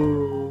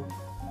 Aduh.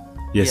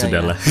 Ya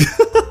sudahlah.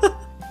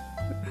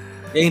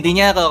 Ya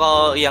intinya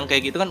kalau yang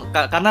kayak gitu kan,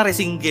 karena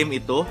racing game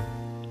itu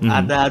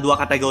ada dua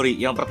kategori.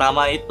 Yang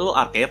pertama itu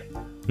arcade,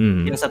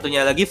 yang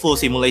satunya lagi full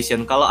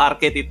simulation. Kalau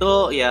arcade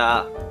itu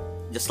ya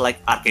just like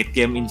arcade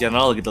game in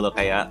general gitu loh,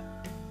 kayak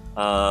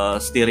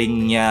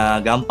steeringnya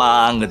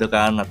gampang gitu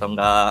kan, atau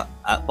enggak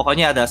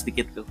pokoknya ada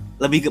sedikit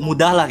lebih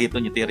mudah lah gitu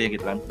nyetirnya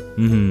gitu kan.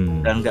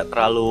 Dan enggak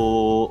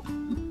terlalu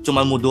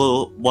cuma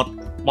modal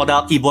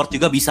keyboard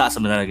juga bisa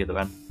sebenarnya gitu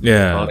kan.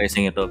 Kalau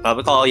racing itu.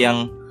 Tapi kalau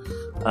yang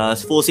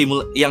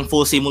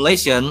full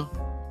simulation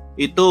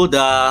itu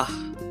udah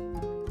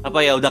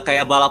udah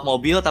kayak balap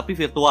mobil tapi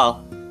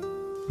virtual.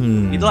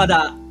 Itu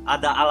ada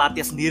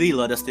alatnya sendiri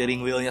loh, ada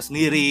steering wheelnya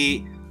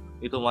sendiri.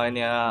 Itu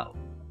mainnya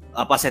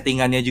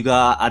settingannya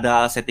juga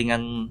ada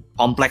settingan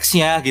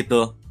kompleksnya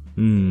gitu.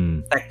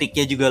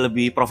 Taktiknya juga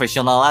lebih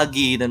profesional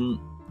lagi dan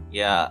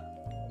ya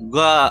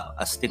gue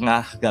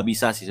setengah gak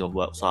bisa sih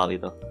buat soal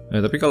itu.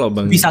 Tapi kalau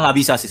nggak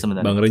bisa sih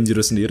sebenarnya. Bang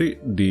Renjiro sendiri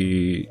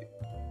di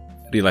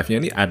real life-nya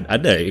ini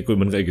ada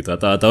equipment kayak gitu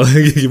atau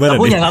gimana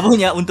nih? Nggak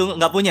punya, untung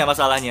nggak punya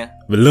masalahnya.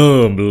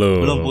 Belum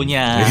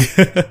punya.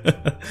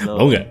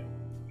 Mau nggak?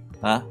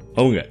 Hah?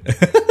 Mau nggak?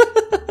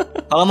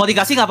 Kalau mau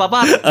dikasih nggak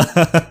apa-apa.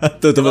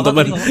 Tuh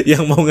teman-teman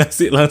yang mau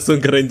ngasih langsung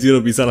ke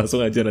Renjiro bisa langsung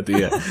aja nanti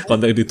ya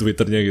kontak di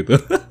Twitternya gitu.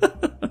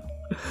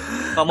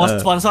 Kalau mau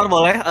sponsor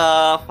boleh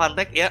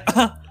Fantek ya.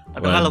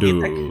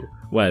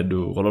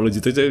 Waduh, kalau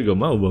Logitech juga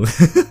mau bang.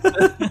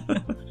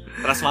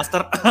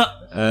 Trustmaster.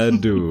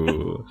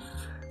 Aduh.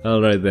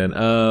 Alright then.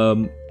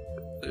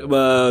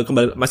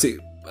 Kembali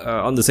masih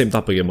on the same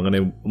topic ya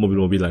mengenai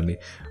mobil-mobilan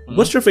nih.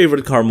 What's your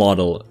favorite car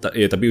model?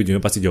 Ya tapi ujungnya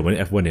pasti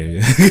jawabannya F1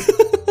 ya.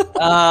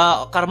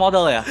 Car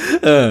model ya?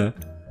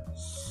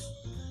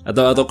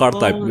 Atau car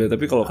type.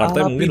 Tapi kalau car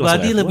type mungkin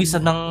pribadi lebih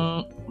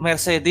seneng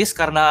Mercedes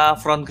karena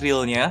front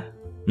grille-nya.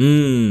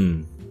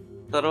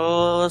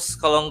 Terus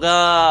kalau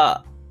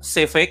enggak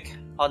Civic,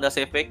 Honda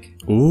Civic.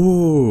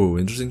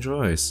 Interesting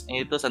choice.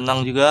 Itu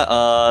senang juga.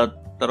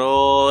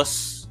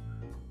 Terus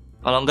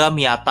kalau enggak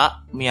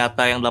Miata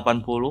yang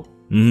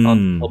 80.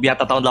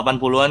 Miata tahun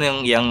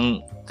 80-an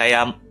yang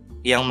kayak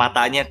yang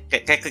matanya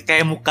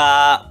kayak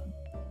muka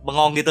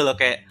bengong gitu loh,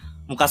 kayak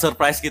muka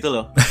surprise gitu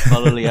loh.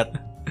 Kalau lihat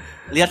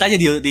aja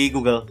di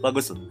Google,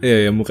 bagus.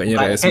 Iya,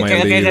 mukanya kayak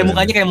smiley. Kayak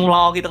mukanya kayak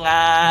mulau gitu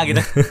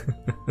gitu.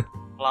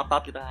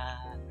 Melotot gitu.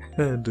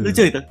 Aduh.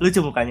 Lucu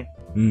mukanya.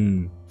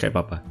 Kayak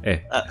papa.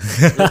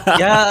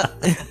 Ya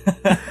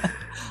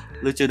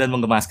lucu dan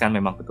menggemaskan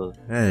memang betul.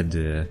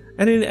 Ada.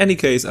 Any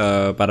case,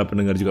 para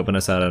pendengar juga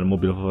penasaran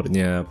mobil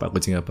favoritnya Pak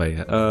Kucing apa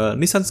ya?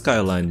 Nissan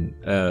Skyline.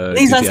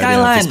 Nissan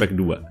Skyline. Spek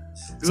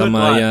 2.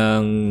 Sama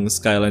yang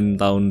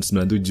Skyline tahun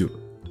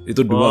 97.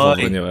 Itu dua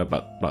favoritnya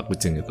Pak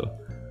Kucing itu.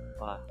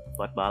 Wah,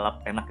 buat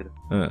balap enak gitu.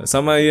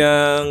 Sama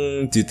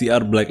yang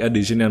GTR Black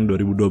Edition yang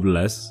 2012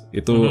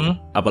 itu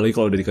apalagi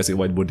kalau udah dikasih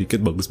white body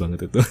kit bagus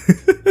banget itu.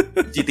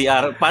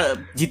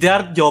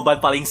 GTR jawaban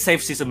paling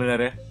safe sih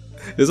sebenarnya.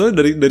 Ya soalnya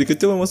dari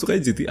kecil memang suka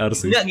GTR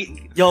sih. Ya,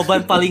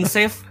 jawaban paling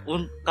safe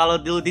kalau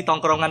dulu di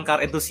tongkrongan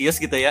car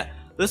enthusiast gitu ya.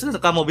 Terus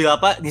suka mobil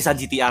apa?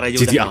 Nissan GTR aja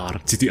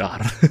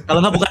GTR. Kalau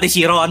nggak Bugatti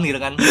Chiron gitu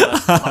kan,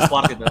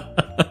 sport gitu.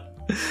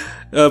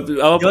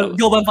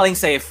 Jawaban paling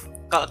safe.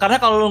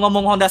 Karena kalau lu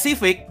ngomong Honda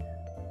Civic,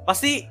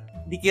 pasti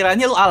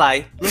dikiranya lu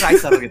alay, lu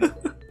racer gitu.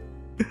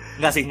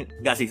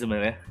 Enggak sih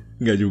sebenarnya.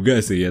 Enggak juga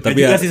sih ya,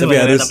 tapi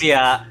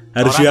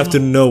harus you have to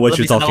know what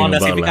you're talking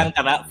about lah. Kan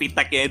karena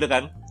VTEC-nya itu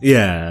kan. Iya.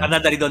 Yeah. Karena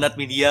dari Donut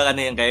Media kan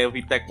yang kayak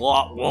VTEC,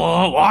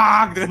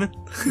 wah gitu kan.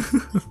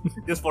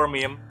 Just for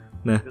meme.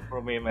 Just for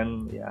meme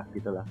and ya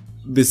gitulah.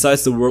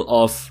 Besides the world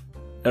of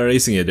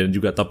racing ya dan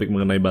juga topik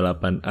mengenai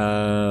balapan,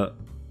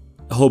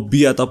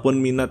 hobi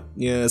ataupun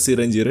minatnya si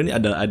Renjiro ini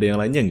ada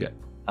yang lainnya nggak?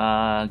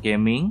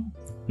 Gaming.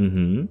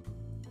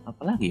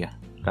 Apalagi ya?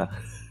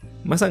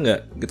 Masa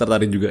nggak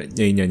tertarik juga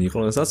nyanyi-nyanyi?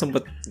 Kalau nggak salah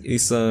sempet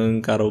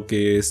iseng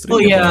karaoke stream. Oh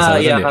iya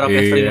karaoke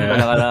stream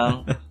kadang-kadang.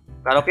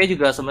 Karaoke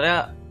juga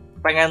sebenarnya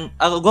pengen,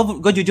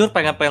 gue jujur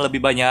pengen lebih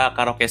banyak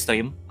karaoke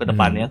stream ke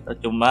depannya.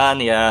 Cuman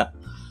ya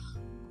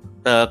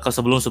ke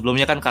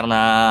sebelumnya kan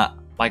karena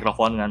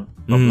mikrofon kan,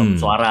 problem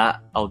suara,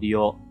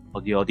 audio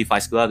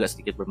device gue agak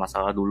sedikit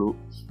bermasalah dulu.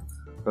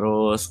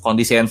 Terus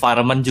kondisi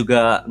environment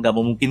juga nggak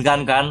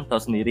memungkinkan kan,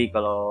 tahu sendiri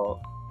kalau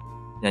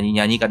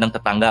nyanyi-nyanyi kadang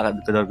tetangga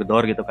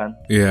gedor-gedor gitu kan.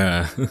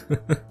 Iya.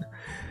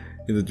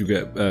 Itu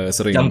juga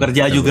sering. Jam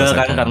kerja juga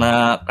kan,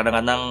 karena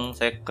kadang-kadang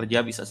saya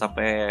kerja bisa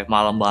sampai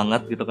malam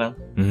banget gitu kan.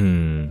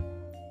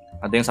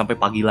 Ada yang sampai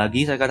pagi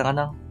lagi saya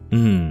kadang-kadang.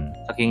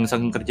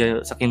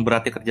 Saking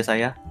beratnya kerja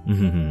saya.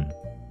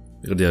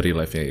 Kerja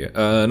real life-nya ya.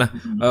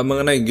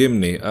 Mengenai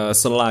game nih,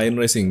 selain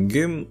racing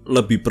game,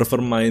 lebih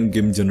prefer main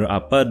game genre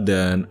apa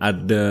dan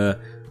ada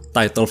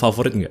title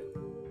favorit nggak?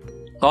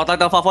 Kalau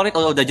title favorit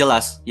udah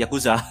jelas,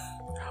 Yakuza.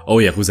 Oh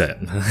Yakuza.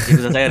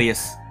 Yakuza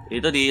series.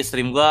 Itu di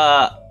stream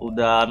gua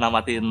udah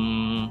namatin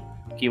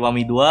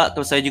Kiwami 2,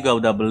 terus saya juga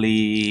udah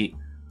beli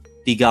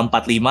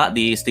 345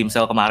 di Steam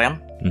Sale kemarin.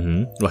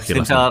 Wah,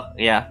 Steam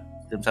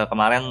Sale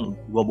kemarin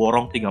gua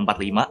borong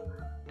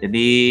 345.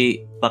 Jadi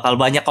bakal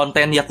banyak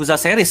konten Yakuza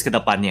series ke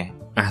depannya.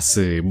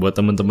 Asik, buat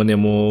teman-teman yang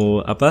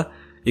mau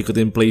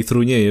ikutin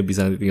playthrough-nya ya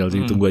bisa tinggal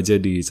ditunggu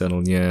aja di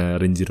channelnya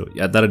Renjiro.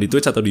 Ya antara di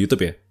Twitch atau di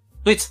YouTube ya?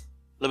 Twitch,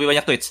 lebih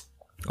banyak Twitch.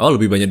 Oh,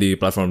 lebih banyak di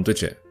platform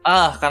Twitch ya?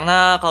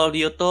 Karena kalau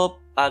di YouTube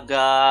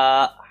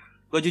agak,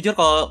 gue jujur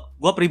kalau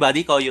gue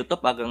pribadi kalau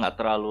YouTube agak nggak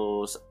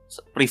terlalu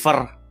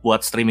prefer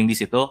buat streaming di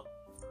situ.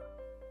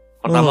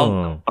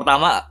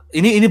 Pertama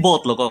ini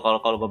bold loh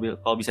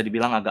kalau bisa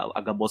dibilang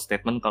agak bold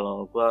statement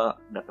kalau gue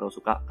nggak terlalu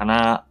suka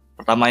karena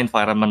pertama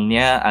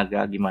environmentnya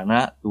agak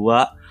gimana,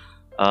 dua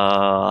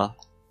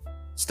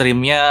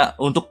streamnya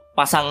untuk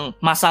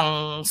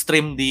masang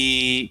stream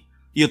di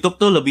YouTube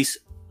tuh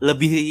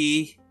lebih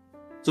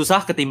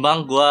susah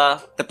ketimbang gue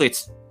ke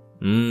Twitch.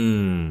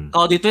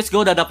 Kalau di Twitch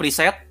gue udah ada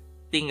preset,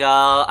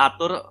 tinggal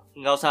atur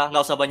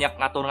nggak usah banyak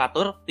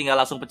ngatur-ngatur, tinggal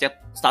langsung pencet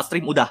start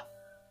stream udah.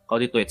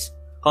 Kalau di Twitch.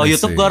 Kalau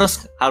YouTube gue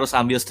harus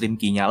ambil stream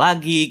key-nya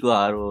lagi, gue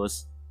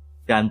harus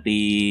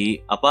ganti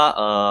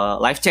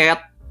live chat.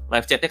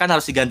 Live chatnya kan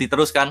harus diganti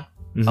terus kan.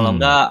 Kalau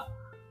enggak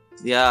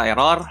dia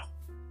error.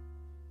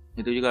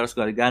 Itu juga harus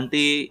gue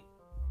diganti.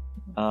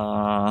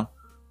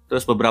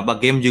 Terus beberapa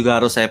game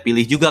juga harus saya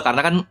pilih juga, karena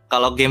kan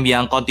kalau game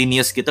yang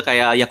continuous gitu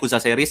kayak Yakuza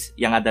series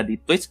yang ada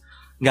di Twitch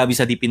nggak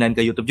bisa dipindahin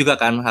ke YouTube juga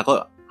kan. Aku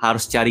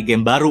harus cari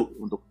game baru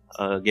untuk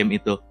game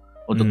itu,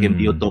 untuk game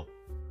di YouTube.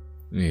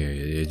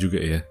 Iya juga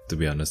ya, to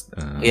be honest.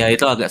 Iya,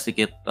 itu agak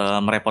sedikit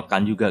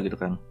merepotkan juga gitu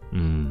kan.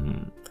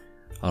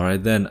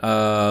 Alright then,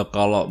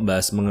 kalau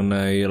bahas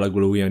mengenai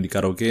lagu-lagu yang di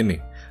karaoke nih,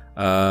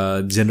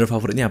 genre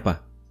favoritnya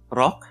apa?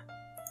 Rock.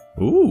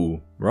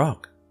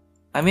 Rock.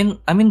 I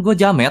mean gue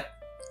jamet.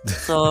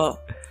 So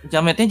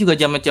jametnya juga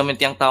jamet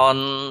yang tahun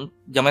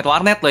jamet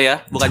warnet loh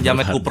ya, bukan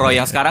jamet kupro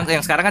yang sekarang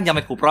kan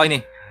jamet kupro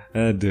ini.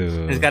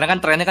 Aduh. Sekarang kan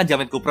trennya kan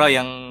jamet kupro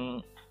yang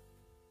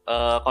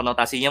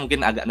konotasinya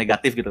mungkin agak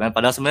negatif gitu kan.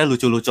 Padahal sebenarnya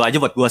lucu-lucu aja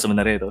buat gue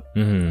sebenarnya itu.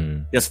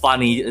 Just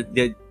funny,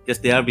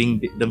 just they are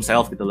being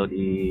themselves gitu loh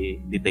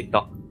di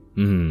TikTok.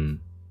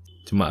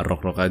 Cuma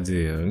rock aja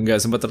ya. Nggak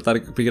sempat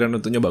tertarik kepikiran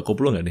untuk nyoba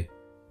koplo nggak nih?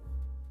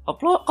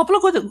 Koplo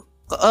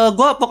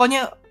gue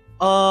pokoknya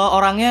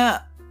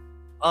orangnya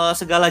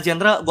segala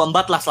genre gue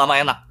embat lah selama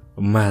enak.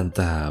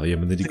 Mantap, ya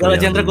bener. Segala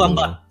genre gue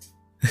embat.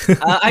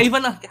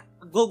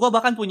 Gue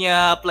bahkan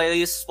punya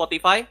playlist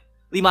Spotify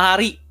 5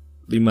 hari.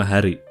 5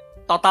 hari.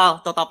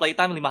 Total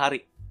playtime 5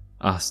 hari.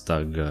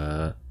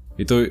 Astaga.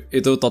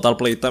 Itu total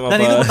playtime apa?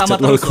 Dan itu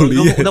jadwal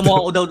kuliah?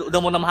 Udah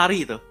mau 6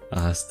 hari itu.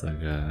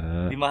 Astaga.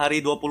 5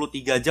 hari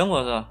 23 jam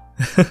enggak.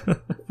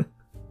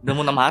 Udah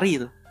mau 6 hari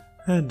itu.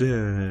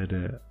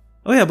 Ada.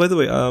 Oh ya, by the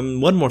way,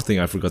 one more thing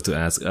I forgot to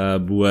ask.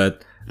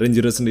 Buat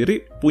Renjiro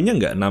sendiri punya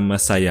nggak nama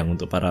sayang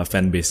untuk para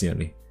fanbase-nya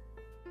nih?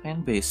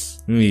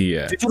 Fanbase?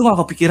 Iya. Jujur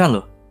gak kepikiran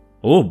loh.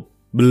 Oh,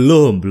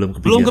 belum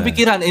kepikiran. Belum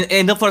kepikiran.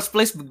 In the first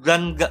place,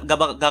 dan gak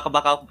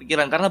bakal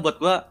kepikiran. Karena buat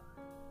gue,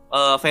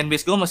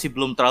 fanbase gue masih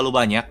belum terlalu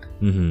banyak.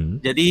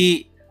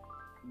 Jadi,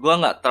 gue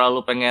gak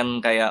terlalu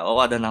pengen kayak,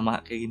 ada nama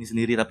kayak gini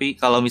sendiri. Tapi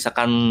kalau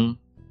misalkan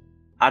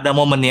ada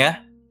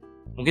momennya,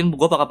 mungkin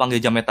gue bakal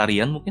panggil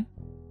Jametarian mungkin.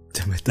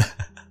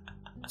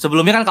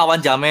 Sebelumnya kan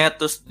kawan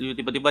Jamet, terus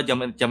tiba-tiba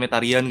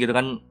Jametarian gitu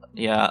kan.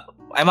 Ya,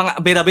 emang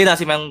beda-beda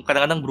sih, memang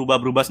kadang-kadang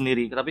berubah-berubah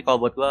sendiri. Tapi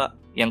kalau buat gue,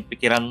 yang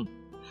pikiran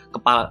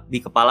di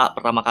kepala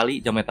pertama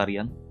kali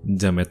Jametarian.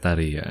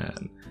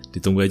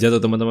 Ditunggu aja tuh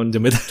teman-teman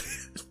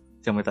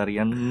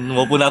Jametarian.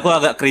 Walaupun aku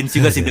agak cringe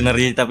juga sih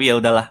dengernya, tapi ya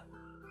udahlah.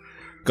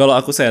 Kalau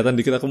aku setan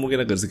dikit, aku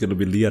mungkin agak sedikit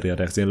lebih liar ya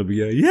reaksinya,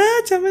 lebih ya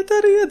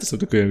Jametarian. Terus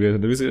udah kayak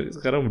tapi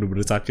sekarang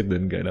bener-bener sakit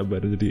dan gak ada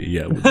badan, jadi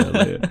ya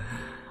udahlah ya.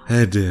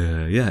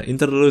 Ada ya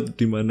interlude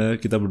di mana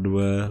kita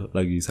berdua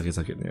lagi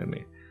sakit-sakitnya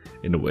nih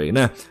in a way.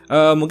 Nah,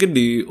 mungkin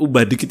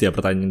diubah dikit ya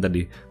pertanyaan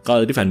tadi.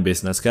 Kalau di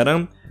fanbase, nah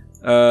sekarang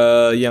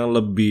yang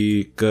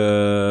lebih ke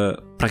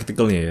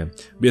praktikalnya ya.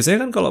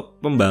 Biasanya kan kalau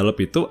pembalap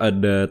itu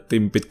ada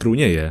tim pit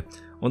crew-nya ya.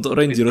 Untuk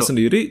Renjiro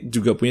sendiri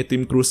juga punya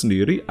tim crew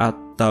sendiri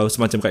atau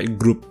semacam kayak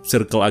grup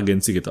circle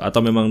agency gitu, atau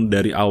memang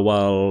dari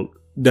awal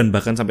dan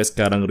bahkan sampai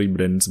sekarang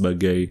rebrand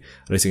sebagai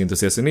racing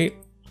enthusiast ini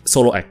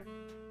solo act?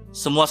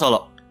 Semua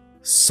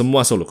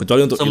solo,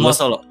 kecuali untuk semua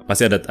solo.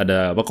 Pasti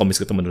ada komis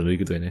ke teman dari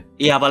gitu ya.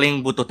 Iya, paling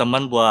butuh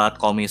teman buat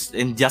komis,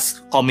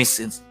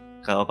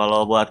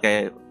 kalau buat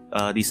kayak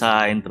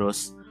desain.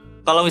 Terus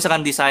kalau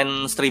misalkan desain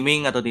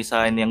streaming atau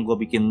desain yang gue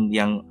bikin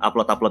yang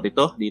upload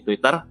itu di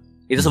Twitter,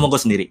 itu semua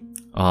gue sendiri.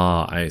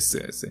 Oh, I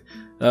see.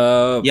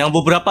 Yang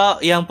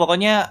beberapa, yang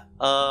pokoknya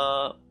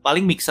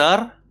paling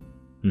mixer,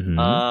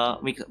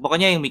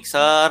 pokoknya yang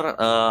mixer,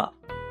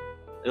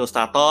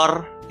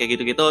 ilustrator, kayak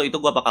gitu-gitu, itu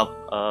gue bakal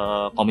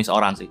komis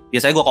orang sih.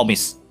 Biasanya gue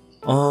komis.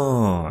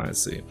 Oh, I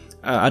see.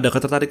 Ada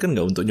ketertarikan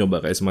nggak untuk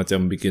nyoba kayak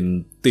semacam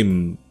bikin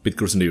tim pit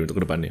crew sendiri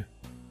untuk kedepannya?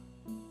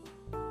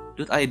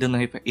 Dude, I don't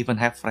even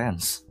have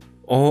friends.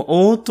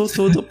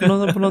 Tuh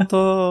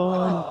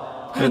penonton.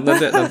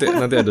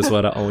 Nanti ada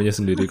suara O-nya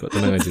sendiri kok,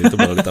 tenang aja, itu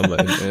bakal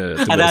ditambahin.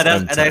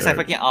 Ada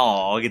efeknya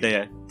gitu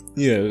ya.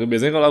 Iya,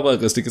 biasanya kalau aku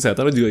agak sedikit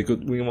kesehatan juga ikut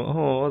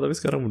ngomong tapi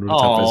sekarang menurut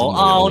capek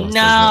sebenarnya.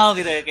 No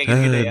gitu ya, kayak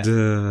gitu ya.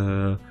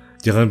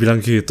 Jangan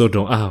bilang gitu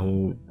dong.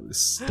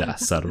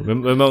 Dasar.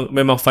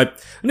 Memang vibe.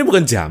 Ini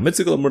bukan jamet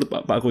sih kalau menurut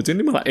Pak Kucing,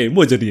 ini malah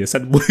emo jadinya,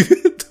 sad boy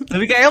gitu.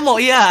 Lebih ke emo,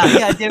 iya,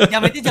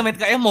 jametnya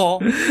ke emo.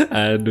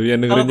 Aduh,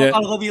 yang dengerinnya.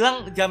 Kalau gue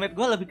bilang jamet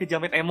gue lebih ke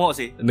jamet emo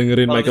sih.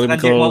 Dengerin Michael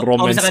Romance.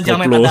 Kalau misalkan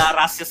jamet ada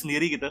rasnya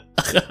sendiri gitu,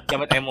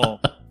 jamet emo.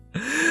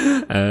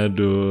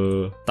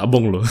 Aduh,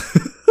 tabung loh.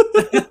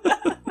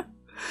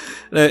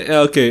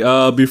 Okay,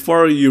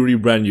 before you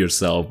rebrand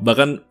yourself,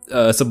 bahkan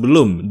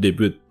sebelum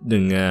debut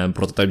dengan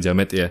prototype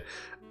jamet ya,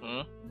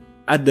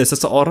 ada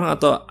seseorang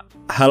atau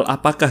hal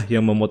apakah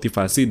yang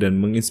memotivasi dan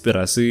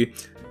menginspirasi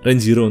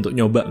Renjiro untuk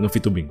nyoba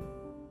nge-VTubing?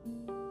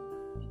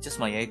 Just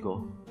my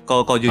ego.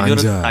 Kalau jujur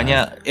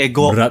tanya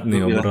ego. Berat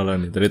nih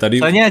obrolan nih dari tadi.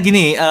 Soalnya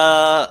gini,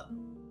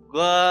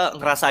 gue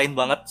ngerasain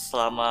banget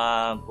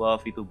selama gue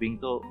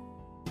VTubing tuh,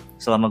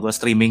 selama gue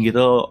streaming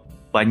gitu,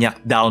 banyak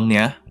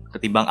down-nya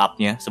ketimbang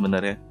up-nya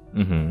sebenarnya.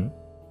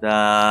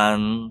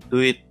 Dan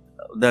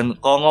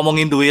kalau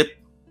ngomongin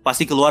duit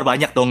pasti keluar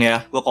banyak dong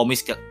ya. Gue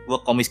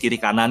komis kiri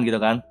kanan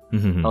gitu kan.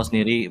 Tahu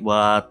sendiri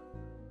buat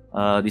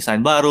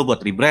desain baru,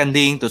 buat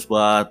rebranding, terus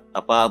buat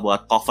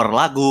cover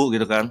lagu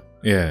gitu kan.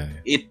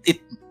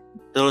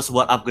 Terus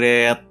buat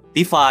upgrade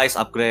device,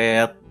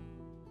 upgrade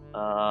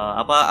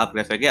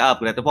upgrade VGA,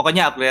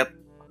 pokoknya upgrade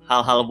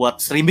hal-hal buat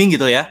streaming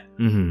gitu ya.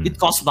 It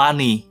cost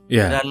money.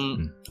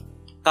 Dan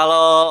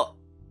kalau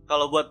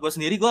buat gue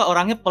sendiri, gue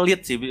orangnya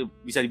pelit sih,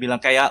 bisa dibilang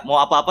kayak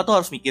mau apa-apa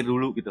tuh harus mikir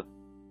dulu gitu.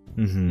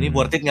 Ini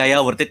worth it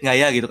nggak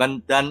ya gitu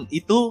kan. Dan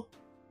it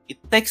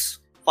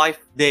takes 5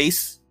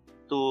 days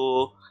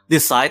to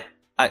decide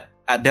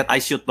that I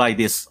should buy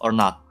this or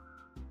not.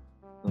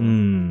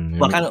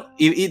 Bahkan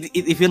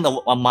even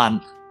a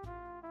month.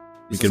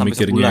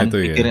 Mikirnya itu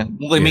ya.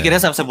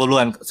 Mikirnya sampai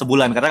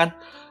sebulan karena kan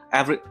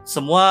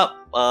semua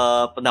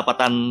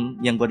pendapatan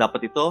yang gue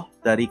dapat itu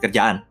dari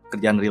kerjaan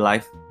real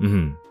life.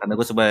 Karena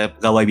gue sebagai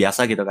pegawai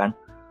biasa gitu kan.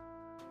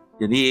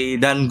 Jadi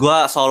dan gue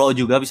solo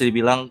juga, bisa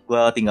dibilang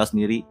gue tinggal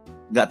sendiri.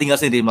 Gak tinggal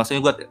sendiri, maksudnya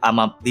gue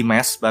di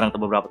mes bareng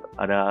beberapa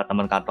ada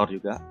teman kantor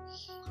juga.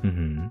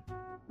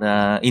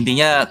 Nah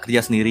intinya kerja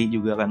sendiri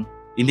juga kan.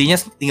 Intinya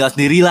tinggal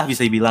sendiri lah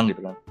bisa dibilang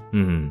gitu kan.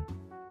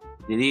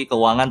 Jadi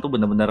keuangan tuh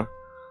bener-bener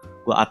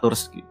gue atur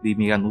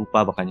sedemikian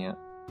rupa, makanya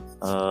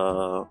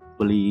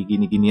beli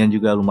gini-ginian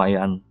juga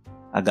lumayan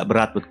agak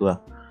berat buat gue.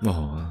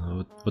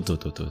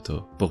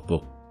 Betul.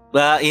 Puk.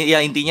 Nah, ya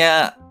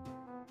intinya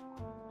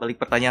balik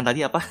pertanyaan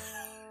tadi apa?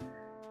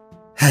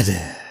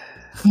 Ada.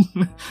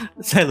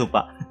 Saya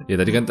lupa. Ya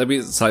tadi kan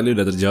tapi slightly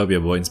udah terjawab ya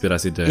bahwa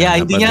inspirasi dari. Ya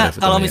intinya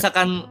kalau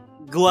misalkan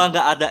gue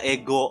nggak ada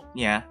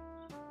egonya,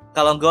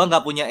 kalau gue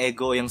nggak punya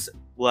ego yang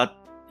buat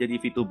jadi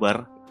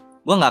VTuber,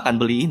 gue nggak akan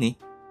beli ini.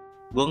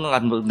 Gue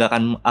nggak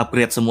akan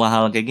upgrade semua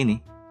hal kayak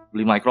gini.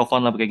 Beli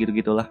mikrofon lah kayak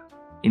gitu-gitulah.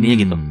 Intinya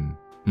gitu.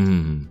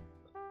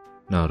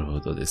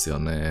 Naruhodo desu yo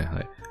ne.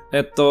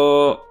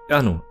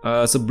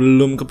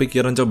 Sebelum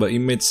kepikiran coba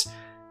image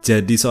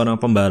jadi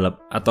seorang pembalap,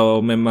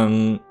 atau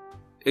memang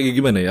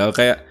gimana ya,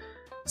 kayak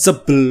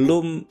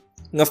sebelum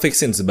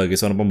ngefixin sebagai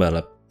seorang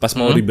pembalap, pas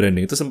mau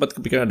rebranding itu sempat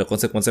kepikiran ada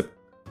konsep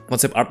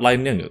art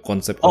lainnya nggak?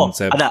 Konsep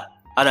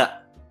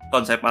ada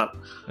konsep art.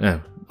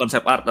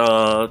 Konsep art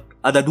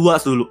ada dua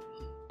dulu.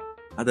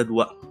 Ada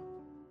dua.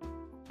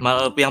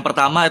 Yang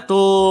pertama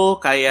itu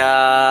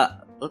kayak,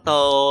 lo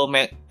tau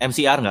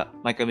MCR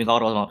nggak? My Chemical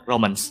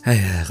Romance.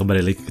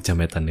 Kembali lagi ke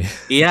jametan ya.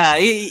 Iya,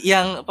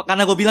 yang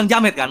karena gue bilang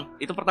jamet kan.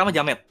 Itu pertama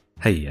jamet.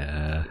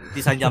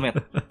 Desain jamet.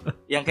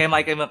 Yang kayak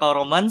My Chemical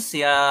Romance,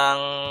 yang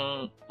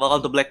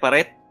Welcome to Black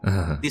Parade,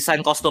 desain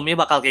kostumnya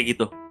bakal kayak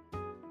gitu.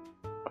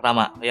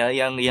 Pertama, ya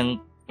yang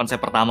konsep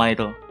pertama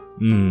itu.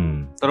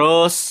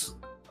 Terus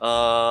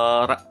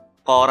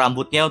kalau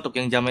rambutnya untuk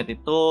yang jamet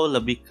itu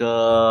lebih ke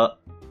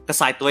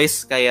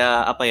sideways,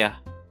 kayak apa ya,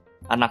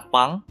 anak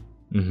punk.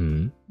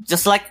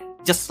 Just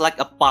like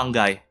a punk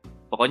guy.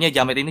 Pokoknya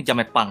jamet ini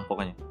jamet punk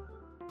pokoknya.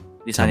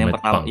 Desain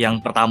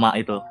yang pertama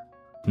itu.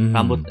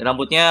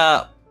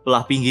 Rambutnya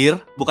belah pinggir,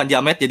 bukan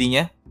jamet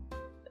jadinya.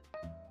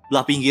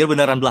 Belah pinggir,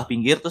 beneran belah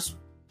pinggir, terus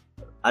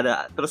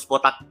terus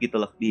botak gitu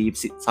loh di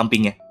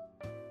sampingnya.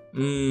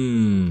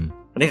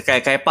 Ini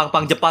kayak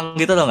punk Jepang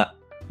gitu loh nggak?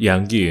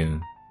 Yankee.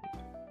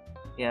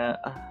 Ya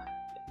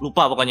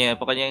lupa pokoknya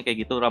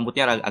kayak gitu.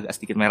 Rambutnya agak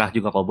sedikit merah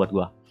juga kalau buat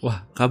gua.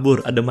 Wah,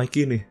 kabur, ada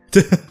Mikey nih.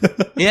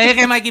 Iya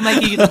kayak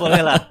Mikey gitu,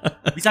 boleh lah.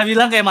 Bisa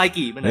bilang kayak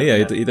Mikey, benar.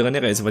 Iya, itu kan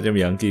kayak semacam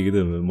Yankee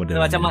gitu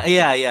modelnya. Macam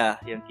iya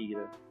Yankee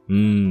gitu.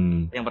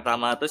 Yang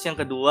pertama, terus yang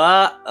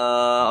kedua,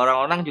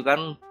 orang-orang juga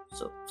kan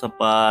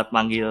sempat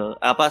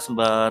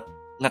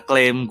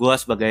ngeklaim gua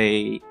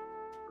sebagai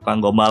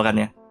tukang gombal kan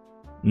ya.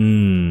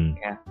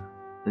 Ya.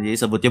 Jadi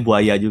sebutnya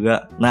buaya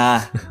juga.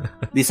 Nah,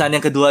 desain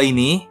yang kedua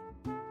ini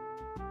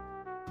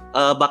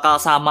bakal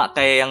sama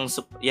kayak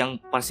yang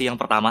versi yang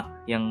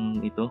pertama,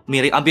 yang itu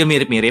hampir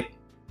mirip,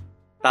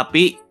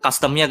 tapi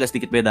customnya agak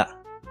sedikit beda.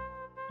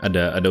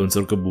 Ada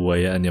unsur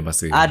kebuayaannya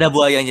pasti. Ada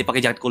buayanya,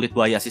 pakai jaket kulit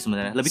buaya sih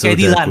sebenarnya. Lebih kayak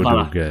Dylan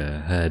malah.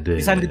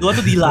 Desain kedua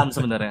tuh Dylan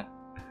sebenarnya.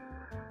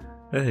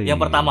 Yang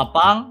pertama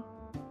pang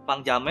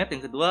jamet,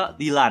 yang kedua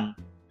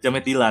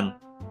jamet Dylan.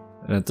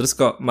 Nah, terus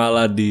kok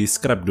malah di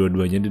scrap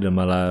dua-duanya, dia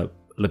malah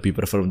lebih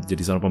prefer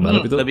jadi seorang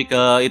pembalap itu? Lebih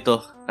ke itu,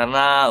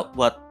 karena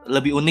buat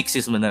lebih unik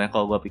sih sebenarnya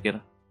kalau gua pikir.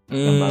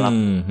 Yang balap.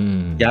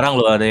 Jarang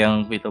loh ada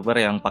yang VTuber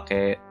yang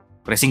pakai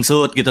racing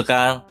suit gitu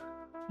kan.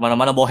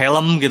 Mana-mana bawa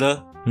helm gitu.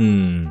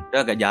 Itu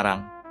agak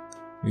jarang.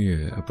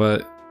 Iya,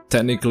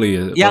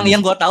 technically ya.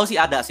 Yang gua tahu sih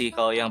ada sih,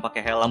 kalau yang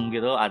pakai helm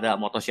gitu ada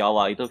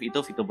Motoshawa, itu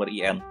VTuber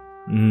IN.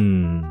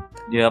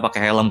 Dia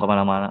pakai helm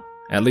kemana-mana.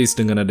 At least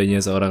dengan adanya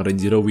seorang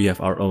Renjiro, we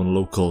have our own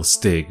local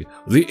stick,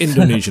 the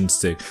Indonesian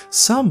stick.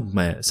 Some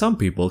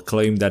people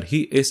claim that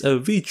he is a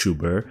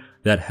VTuber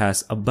that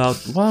has about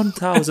 1,000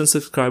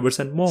 subscribers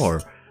and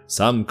more.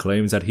 Some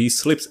claim that he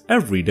sleeps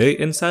every day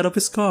inside of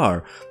his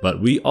car, but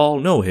we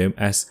all know him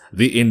as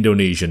the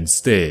Indonesian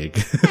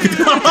stick.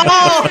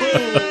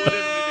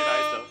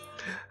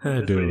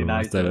 Aduh,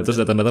 nice. terus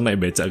datang-datang naik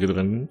beca gitu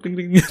kan. Ding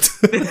ding gitu.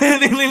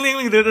 Ding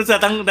gitu, terus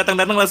datang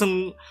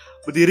langsung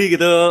berdiri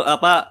gitu,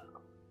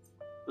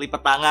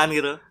 lipat tangan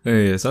gitu.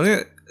 Iya,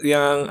 soalnya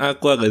yang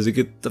aku agak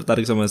sedikit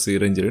tertarik sama si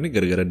Renjiro ini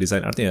gara-gara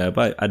desain artnya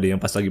apa? Ada yang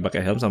pas lagi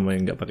pakai helm sama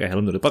yang nggak pakai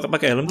helm dulu.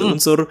 Pakai helm tuh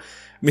unsur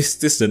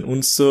mistis dan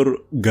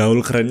unsur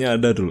gaul kerennya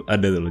ada dulu.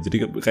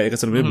 Jadi kayak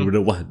kesannya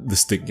bener-bener wah the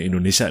sticknya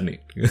Indonesia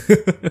nih.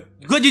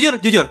 Gue jujur,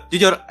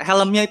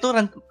 helmnya itu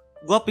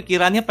gue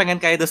pikirannya pengen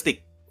kayak the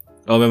stick.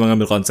 Oh memang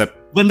ngambil konsep.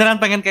 Beneran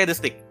pengen kayak the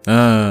stick.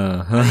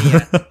 Iya.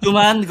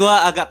 Cuman gue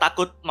agak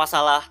takut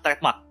masalah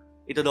trademark.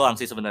 Itu doang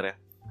sih sebenarnya.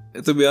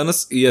 To be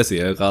honest, iya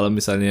sih ya. Kalau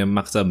misalnya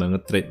maksa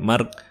banget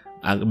trademark,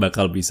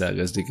 bakal bisa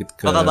agak sedikit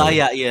bakal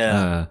bahaya, iya.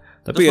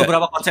 Tapi terus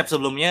beberapa konsep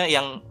sebelumnya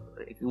yang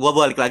gue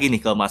balik lagi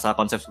nih ke masalah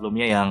konsep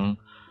sebelumnya yang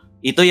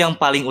itu yang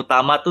paling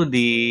utama tuh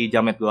di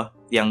jamet gue,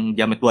 yang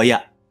jamet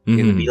buaya.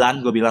 Gitu,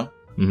 gue bilang.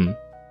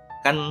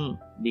 Kan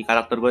di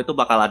karakter gue itu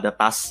bakal ada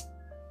tas.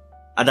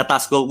 Ada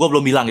tas, gue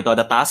belum bilang gitu,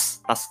 ada tas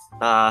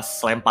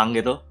lempang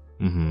gitu.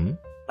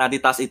 Nah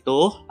di tas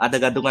itu ada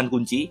gantungan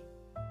kunci.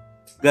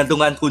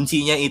 Gantungan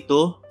kuncinya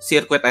itu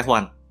sirkuit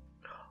F1.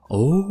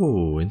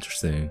 Oh,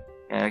 interesting.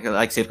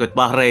 Like sirkuit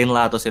Bahrain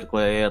lah, atau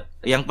sirkuit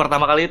yang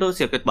pertama kali itu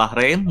sirkuit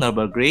Bahrain,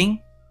 Nürburgring,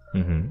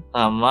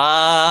 sama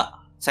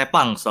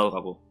Sepang, setahu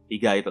aku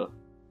 3 itu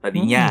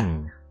tadinya.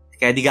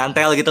 Kayak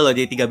digantel gitu loh,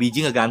 jadi 3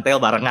 biji ngegantel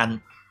barengan.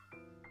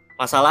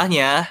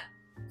 Masalahnya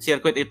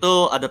sirkuit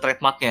itu ada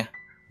trademarknya.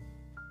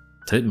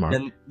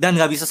 Dan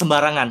nggak bisa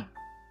sembarangan.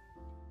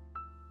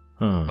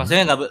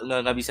 Maksudnya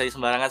nggak bisa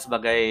sembarangan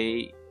sebagai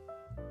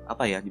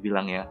apa ya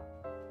dibilang ya,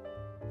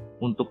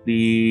 untuk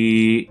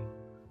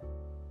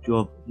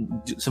jual.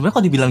 Sebenarnya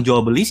kalau dibilang jual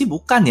beli sih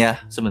bukan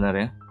ya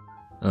sebenarnya.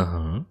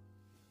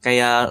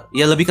 Kayak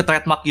ya lebih ke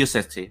trademark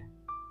usage sih.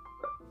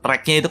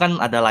 Tracknya itu kan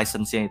ada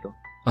license-nya itu.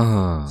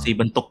 Si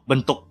bentuk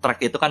track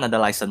itu kan ada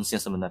license-nya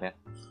sebenarnya.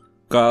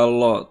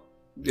 Kalau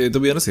ya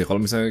itu biasa sih, kalau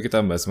misalnya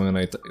kita bahas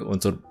mengenai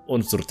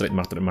unsur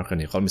trademark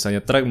ya. Kalau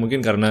misalnya track mungkin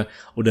karena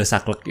udah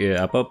saklek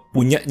ya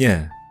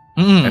punyanya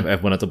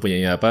F1 atau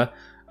punyanya apa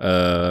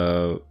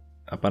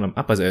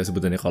saya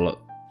sebutannya kalau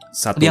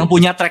satu yang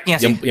punya tracknya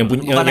sih, yang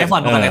punya bukan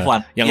F1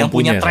 yang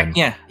punya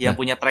tracknya kan? yang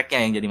punya tracknya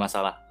yang jadi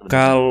masalah.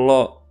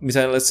 Kalau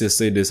misalnya let's just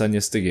say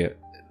desainnya stick ya,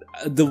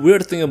 the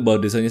weird thing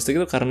about desainnya stick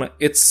itu karena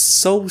it's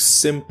so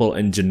simple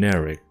and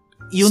generic.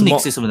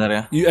 Unik sih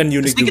sebenarnya.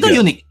 Unik stick juga.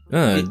 Itu unik.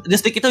 The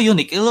stick itu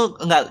unik. Lu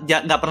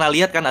nggak pernah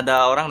lihat kan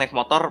ada orang naik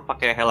motor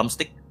pakai helm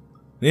stick?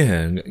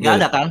 Iya, nggak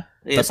ada kan?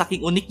 Ya,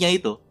 saking uniknya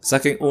itu.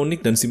 Saking unik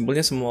dan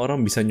simpelnya semua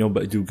orang bisa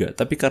nyoba juga.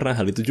 Tapi karena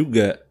hal itu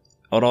juga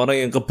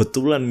orang-orang yang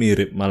kebetulan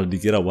mirip malah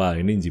dikira wah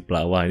ini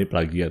jiplak, wah ini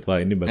plagiat,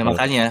 wah ini bakal.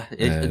 Makanya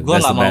gue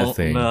nggak mau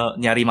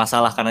nyari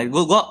masalah karena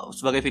gue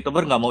sebagai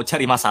VTuber nggak mau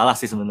cari masalah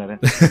sih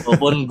sebenarnya.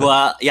 Walaupun gue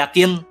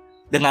yakin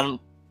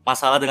dengan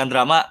masalah dengan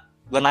drama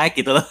gue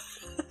naik gitu loh.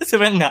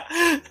 Sebenarnya enggak.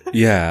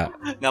 Iya.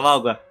 Enggak mau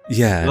gua.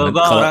 Iya.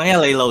 Gua orangnya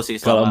lay low sih.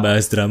 Kalau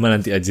bahas drama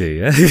nanti aja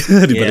ya.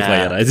 Di balik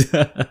layar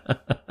aja.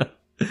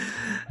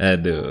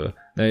 Aduh.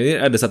 Nah ini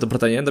ada satu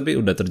pertanyaan tapi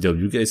udah terjawab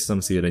juga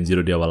sama si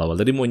Renjiro di awal-awal.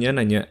 Tadi maunya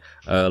nanya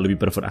lebih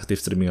prefer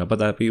aktif streaming apa,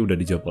 tapi udah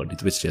dijawab di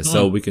Twitch ya.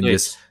 So we can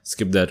just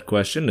skip that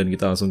question dan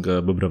kita langsung ke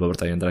beberapa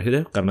pertanyaan terakhir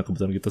ya. Karena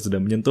kebetulan kita sudah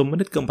menyentuh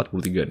menit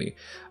ke-43 nih.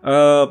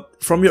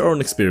 From your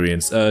own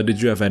experience, did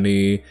you have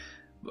any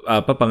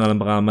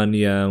pengalaman-pengalaman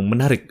yang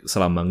menarik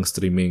selama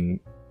streaming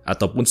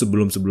ataupun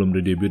sebelum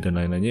debut dan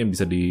lain-lainnya yang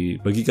bisa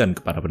dibagikan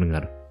ke para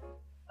pendengar?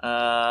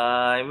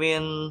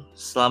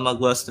 Selama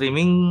gua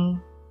streaming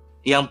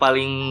yang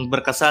paling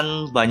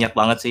berkesan banyak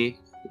banget sih.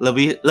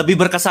 Lebih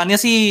berkesannya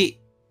sih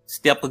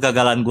setiap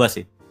kegagalan gua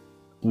sih.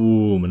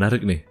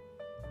 Menarik nih.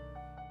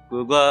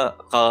 Gua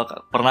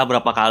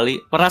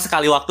pernah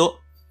sekali waktu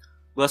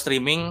gua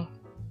streaming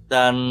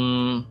dan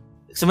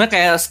sebenarnya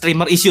kayak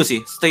streamer issue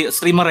sih,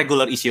 streamer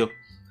regular issue.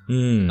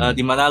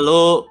 Dimana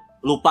lo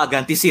lupa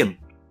ganti scene.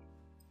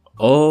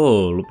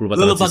 Oh, lu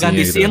lupa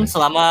ganti scene gitu,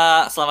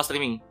 selama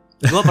streaming.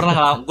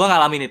 Gua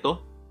ngalamin itu.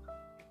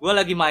 Gua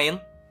lagi main,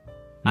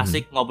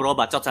 asik ngobrol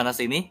bacot sana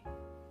sini.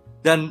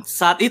 Dan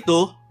saat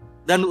itu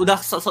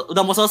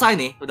udah mau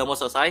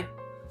selesai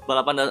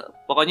balapan.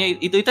 Pokoknya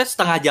itu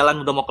setengah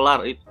jalan udah mau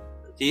kelar.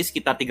 Jadi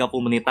sekitar 30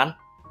 menitan.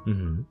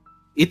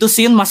 Itu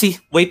scene masih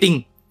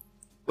waiting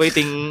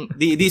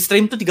di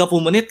stream tuh 30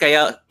 menit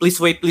kayak please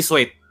wait.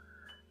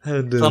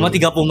 Aduh. Selama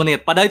 30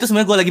 menit. Padahal itu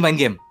sebenarnya gue lagi main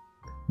game.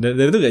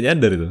 Dan itu gak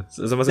nyadar itu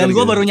sama sekali. Dan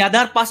gue baru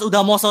nyadar pas udah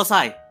mau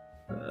selesai.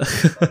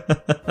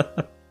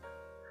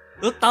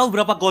 Lu tahu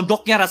berapa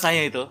gondoknya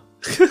rasanya itu?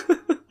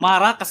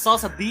 Marah, kesel,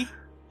 sedih,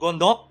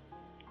 gondok.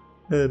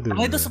 Aduh.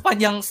 Karena itu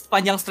sepanjang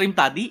stream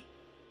tadi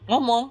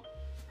ngomong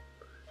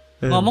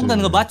dan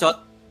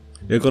ngebacot.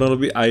 Ya kurang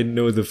lebih I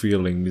know the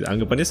feeling.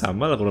 Anggapannya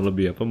sama lah kurang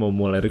lebih mau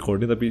mulai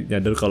recording tapi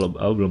nyadar kalau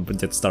belum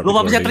pencet start.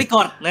 Belum pencet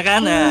record, ya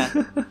kan?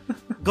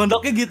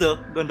 Gondoknya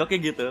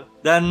gitu.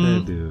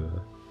 Dan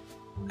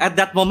at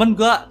that moment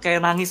gue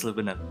kayak nangis loh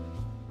bener.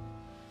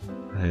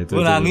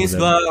 Gue nangis,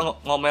 gue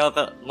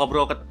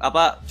ngobrol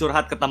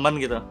curhat ke teman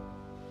gitu.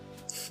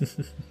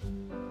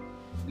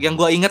 yang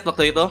gue ingat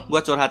waktu itu,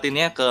 gue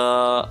curhatinnya ke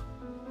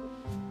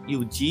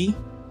Yuji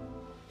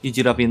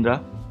Rapindra.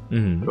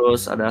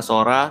 Terus ada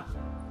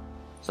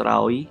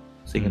Sorawi,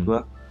 seingat gue.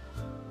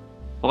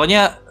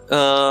 Pokoknya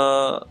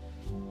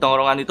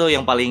tongkrongan itu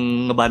yang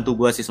paling ngebantu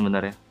gue sih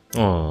sebenarnya.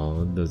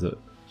 Oh,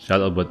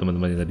 shout out buat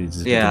teman-teman yang tadi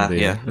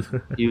Iya.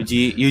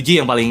 Yuji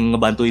yang paling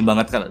ngebantuin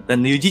banget kan.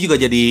 Dan Yuji juga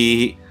jadi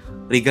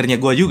triggernya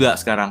gue juga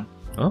sekarang.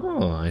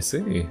 Oh, I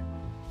see.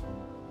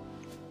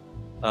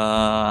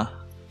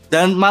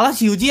 Dan malah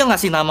si Yuji yang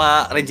ngasih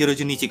nama Renjiro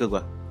Junichi ke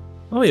gue.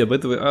 Oh ya,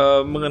 betul.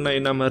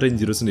 Mengenai nama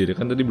Renjiro sendiri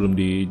kan tadi belum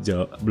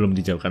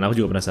dijawab kan. Aku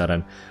juga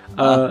penasaran.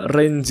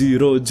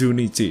 Renjiro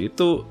Junichi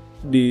itu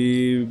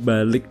di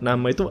balik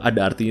nama itu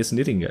ada artinya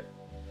sendiri nggak?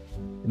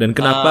 Dan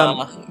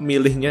kenapa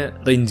milihnya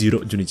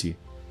Renjiro Junichi?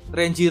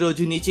 Renjiro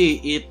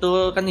Junichi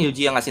itu kan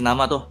Yuji yang ngasih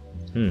nama tuh.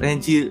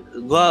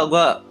 Gua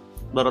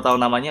baru tahu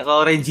namanya.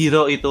 Kalau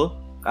Renjiro itu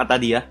kata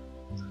dia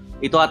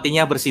itu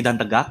artinya bersih dan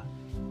tegak.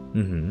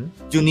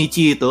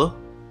 Junichi itu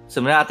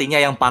sebenarnya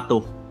artinya yang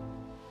patuh.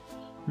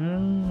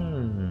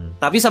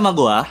 Tapi sama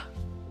gua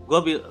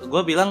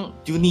bilang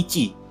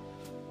Junichi.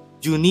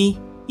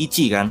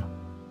 Junichi kan.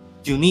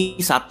 Juni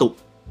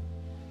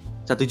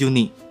 1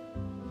 Juni.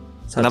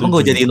 Kenapa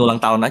gue jadiin ulang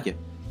tahun aja?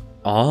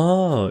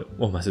 Oh,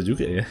 masa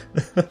juga ya.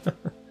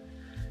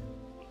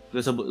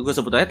 Gue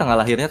sebut aja tanggal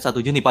lahirnya 1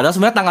 Juni. Padahal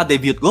sebenarnya tanggal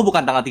debut gue bukan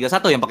tanggal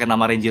 31 yang pakai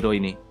nama Renjiro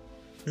ini.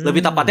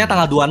 Lebih tepatnya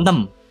tanggal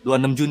 26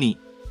 Juni.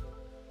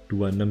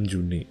 26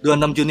 Juni.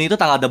 26 Juni itu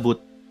tanggal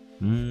debut.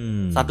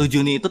 1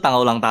 Juni itu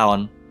tanggal ulang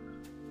tahun.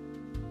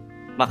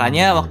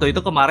 Makanya waktu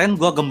itu kemarin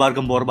gue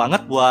gembar-gembor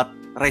banget buat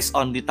race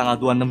on di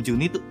tanggal 26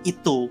 Juni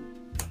itu.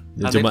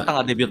 Ya, karena itu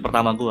tanggal debut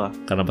pertama gue.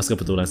 Karena pas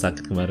kebetulan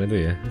sakit kemarin tuh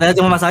ya. Nah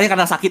cuma masalahnya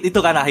karena sakit itu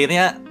kan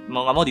akhirnya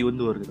mau gak mau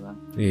diundur gitu kan.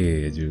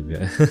 Iya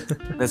juga.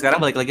 Dan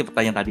sekarang balik lagi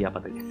pertanyaan tadi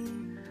apa tadi?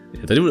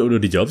 Ya, tadi udah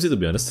dijawab sih, to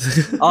be honest.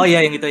 Oh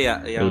iya yang itu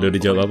ya. Yang udah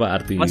dijawab apa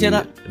arti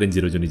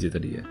Renjiro Junichi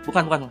tadi ya?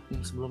 Bukan yang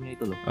sebelumnya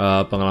itu loh.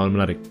 Pengalaman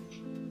menarik.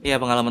 Iya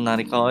pengalaman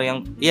menarik. Kalau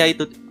yang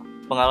itu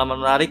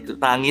pengalaman menarik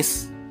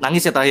nangis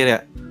ya terakhir ya.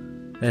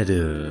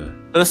 Aduh.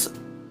 Terus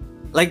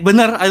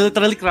bener I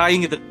literally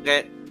crying gitu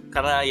kayak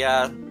karena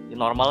ya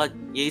normal lah,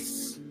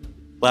 yes,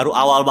 baru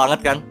awal banget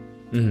kan.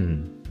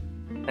 And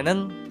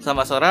then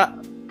sama Sora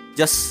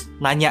just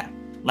nanya,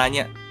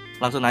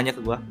 langsung nanya ke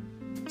gua.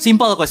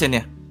 Simple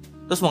questionnya.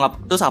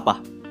 Terus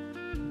apa?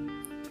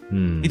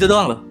 Itu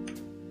doang loh.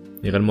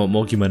 Ya kan mau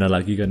gimana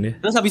lagi kan ya.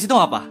 Terus habis itu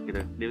apa?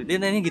 Gitu.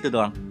 Dia nanya gitu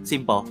doang,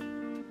 simple.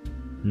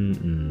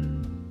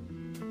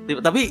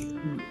 Tapi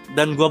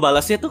dan gua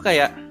balasnya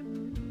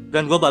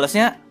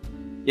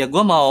ya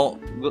gua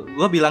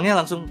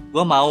bilangnya langsung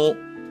gua mau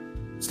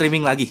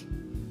streaming lagi.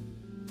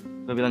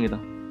 Gue bilang gitu.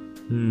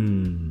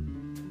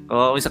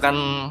 Kalau misalkan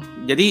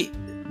jadi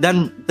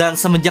dan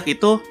semenjak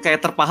itu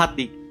kayak terpahat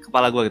di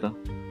kepala gue gitu.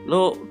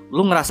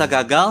 Lu ngerasa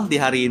gagal di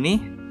hari ini,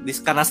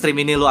 karena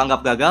stream ini lu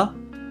anggap gagal,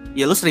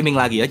 ya lu streaming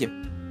lagi aja.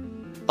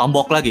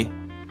 Tombok lagi.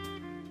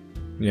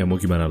 Ya mau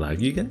gimana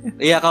lagi kan?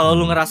 Iya kalau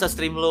lu ngerasa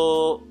stream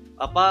lu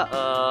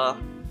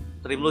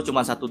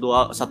cuma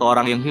satu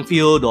orang yang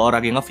view, 2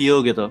 orang yang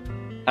nge-view gitu.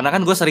 Karena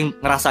kan gue sering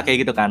ngerasa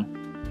kayak gitu kan.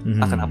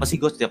 Kenapa sih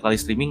gue setiap kali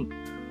streaming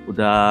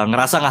udah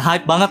ngerasa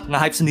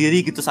nge-hype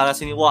sendiri gitu sana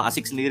sini, wah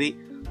asik sendiri.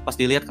 Pas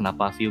dilihat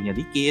kenapa view-nya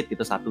dikit gitu,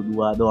 1-2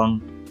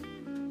 doang.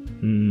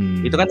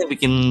 Itu kan yang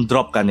bikin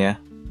drop kan ya.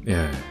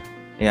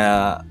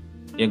 Ya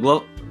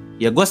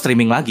gue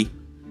streaming lagi.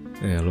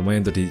 Ya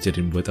lumayan tuh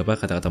dijadiin buat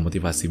kata-kata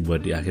motivasi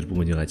buat di akhir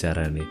pengunjung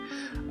acara nih.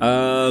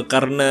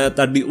 Karena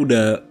tadi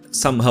udah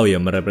somehow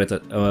ya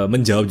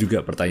menjawab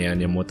juga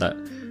pertanyaan yang mau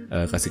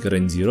kasih ke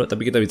Renjiro,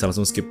 tapi kita bisa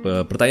langsung skip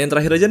pertanyaan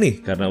terakhir aja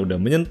nih karena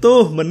udah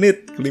menyentuh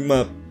menit ke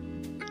 50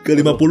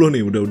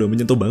 nih, udah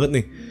menyentuh banget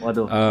nih.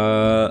 Waduh.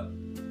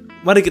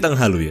 Mari kita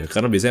ngehalu ya,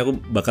 karena biasanya aku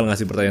bakal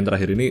ngasih pertanyaan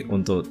terakhir ini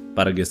untuk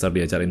para guest star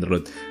di acara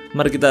Interlude.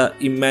 Mari kita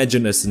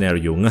imagine a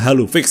scenario,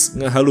 ngehalu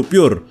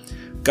pure.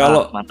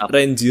 Kalau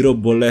Renjiro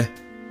boleh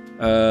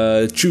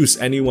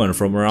choose anyone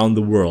from around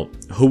the world,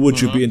 who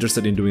would you be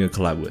interested in doing a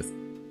collab with?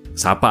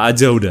 Siapa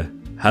aja udah,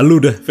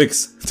 halu dah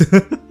fix.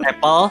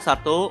 Apple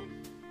 1.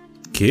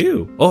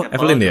 Oh,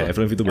 Evelyn ya,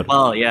 Evelyn VTuber.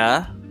 Apple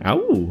ya.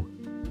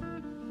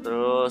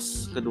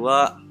 Terus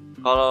kedua,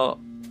 kalau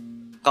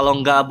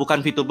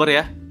bukan VTuber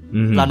ya,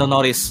 Lando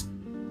Norris.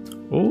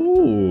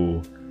 Oh,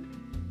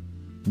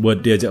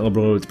 buat diajak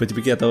ngobrol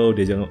cepet-cepet atau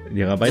dia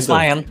ngapain tuh?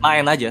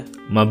 Main aja.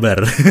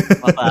 Mabar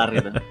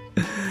gitu.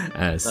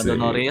 Lando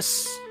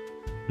Norris.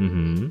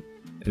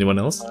 Anyone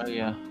else?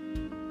 Iya.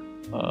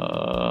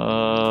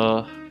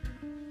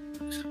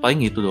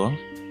 Paling gitu doang.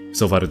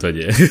 So far itu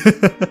aja.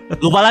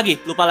 Lupa lagi.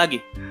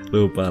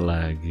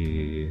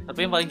 Tapi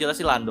yang paling jelas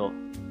sih Lando.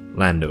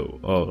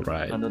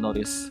 Alright. Lando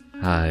Norris.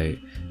 Hai.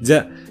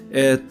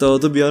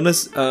 To be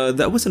honest,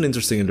 that was an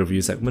interesting interview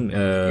segment.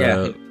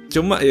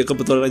 Cuma ya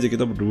kebetulan aja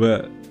kita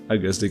berdua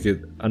agak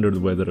sedikit under the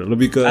weather.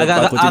 Lebih ke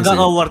Pak Kucing agak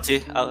awkward sih.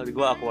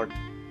 Gue awkward.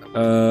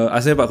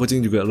 Aslinya Pak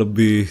Kucing juga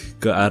lebih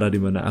ke arah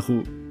dimana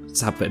aku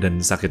capek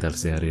dan sakit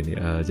harusnya hari ini.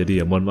 Jadi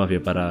ya mohon maaf ya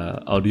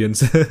para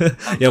audience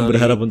yang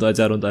berharap untuk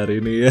acara untuk hari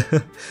ini ya.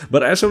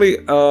 But actually,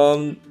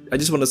 I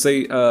just wanna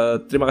say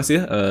terima kasih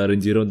ya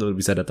Renjiro untuk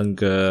bisa datang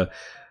ke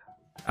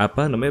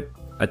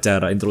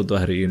acara intro untuk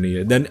hari ini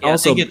ya. Dan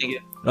also thank you.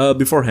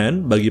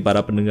 Beforehand, bagi para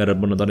pendengar dan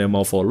penonton yang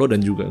mau follow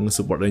dan juga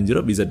nge-support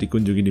Renjiro bisa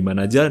dikunjungi di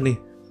mana aja nih?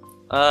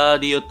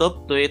 Di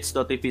YouTube,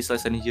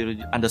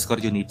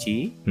 twitch.tv/Renjiro_Junichi.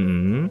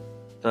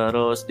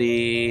 Terus di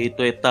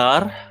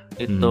Twitter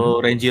itu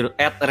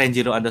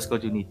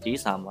 @Renjiro_Junichi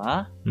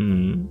sama.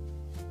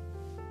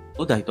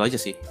 Udah itu aja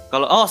sih.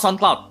 Kalau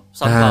SoundCloud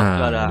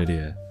juga ada. Ini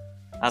dia.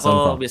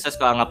 Aku biasanya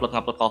suka ngupload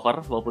cover,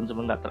 walaupun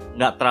cuma nggak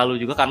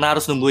terlalu juga karena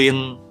harus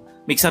nungguin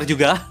mixer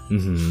juga.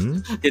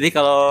 Jadi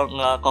kalau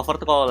nge-cover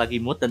tuh kalau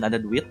lagi mood dan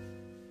ada duit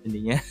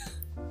intinya.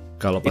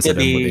 Kalau pas itu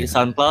di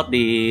SoundCloud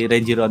di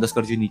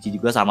Renjiro_Junichi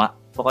juga sama.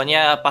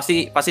 Pokoknya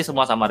pasti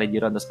semua sama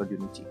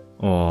Renjiro_Junichi.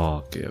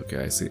 Oke,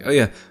 I see. Oh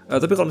iya,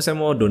 tapi kalau misalnya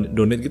mau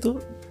donate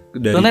gitu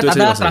dari donate itu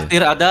ada,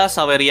 traktir ada,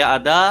 Saweria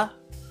ada.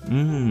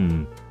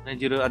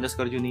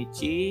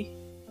 Renjiro_Junichi.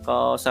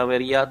 Kalau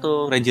Saweria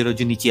tuh Renjiro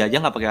Junichi aja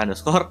nggak pakai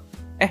underscore.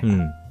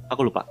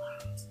 Aku lupa.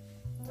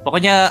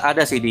 Pokoknya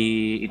ada sih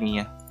di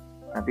ininya.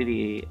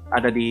 Nanti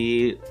ada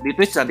di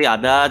Twitch, nanti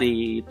ada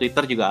di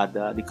Twitter juga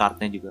ada, di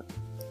cardnya juga.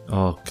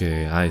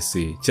 Oke, I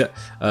see.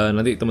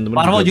 Nanti teman-teman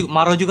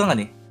Maro juga nggak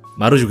nih?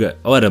 Maro juga.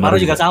 Oh, ada Maro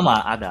juga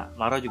sama, ada.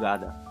 Maro juga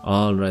ada.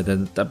 Alright,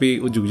 dan tapi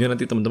ujungnya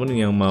nanti teman-teman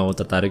yang mau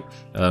tertarik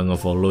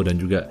nge-follow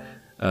dan juga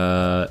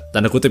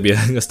tanda kutip ya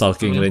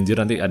nge-stalking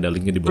Renjiro, nanti ada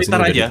linknya di bawah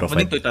sini di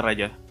profile.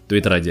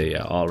 Twitter aja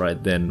ya.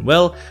 Alright then.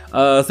 Well,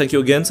 thank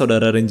you again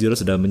saudara Renjiro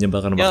sudah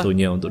menyempatkan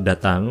waktunya untuk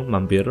datang,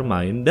 mampir,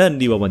 main dan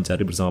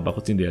diwawancari bersama Pak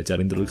Kucing di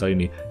acara Interlude kali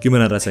ini.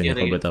 Gimana rasanya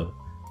kalau boleh tahu?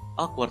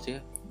 Awkward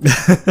ya.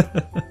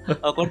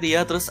 Awkward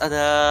dia, terus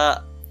ada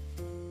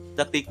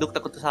dakdikduk,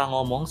 takut salah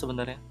ngomong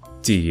sebenarnya.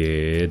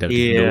 Cie,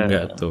 dakdikduk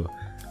enggak tuh.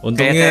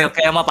 Untungnya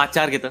kayak sama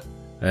pacar gitu.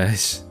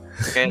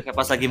 Kayak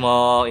pas lagi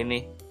mau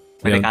ini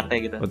PDKT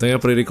gitu. Untungnya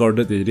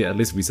pre-recorded ya, jadi at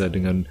least bisa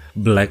dengan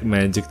black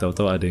magic,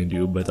 tahu-tahu ada yang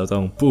diubah,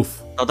 tahu-tahu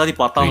poof. Tahu-tahu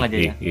dipotong aja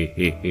ya.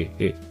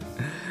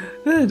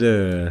 Ada.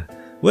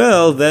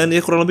 Well, then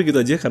ya kurang lebih gitu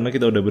aja karena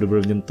kita udah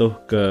bener-bener nyentuh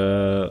ke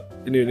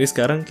ini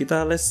sekarang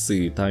kita let's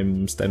see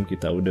timestamp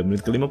kita udah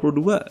menit ke-52.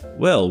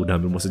 Well, udah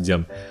hampir mau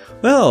sejam.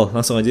 Well,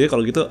 langsung aja ya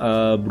kalau gitu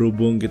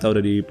berhubung kita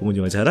udah di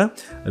penghujung acara.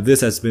 This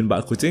has been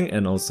Pak Kucing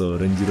and also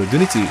Renjiro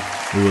Junichi.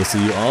 We will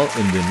see you all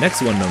in the next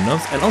one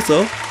and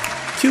also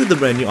cue the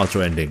brand new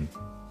outro ending.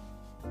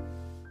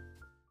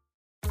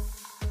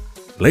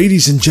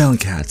 Ladies and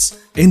gentlemen,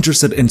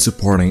 interested in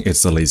supporting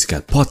It's the Lazy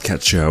Cat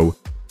podcast show?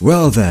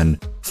 Well then,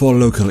 for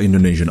local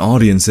Indonesian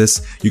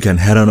audiences, you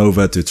can head on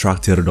over to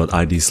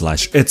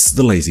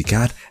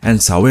traktir.id/itsthelazycat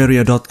and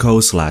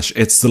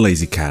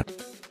saweria.co/itsthelazycat.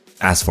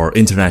 As for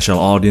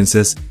international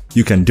audiences,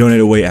 you can donate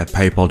away at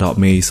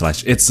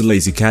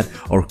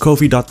paypal.me/itsthelazycat or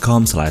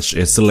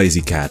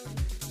ko-fi.com/itsthelazycat.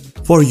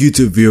 For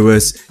YouTube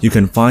viewers, you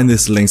can find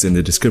these links in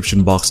the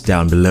description box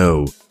down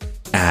below.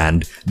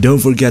 And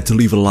don't forget to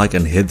leave a like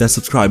and hit that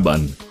subscribe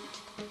button.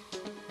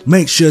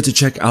 Make sure to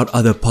check out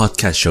other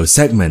podcast show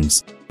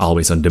segments,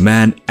 always on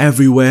demand,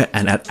 everywhere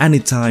and at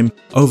any time,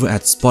 over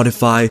at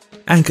Spotify,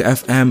 Anchor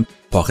FM,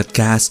 Pocket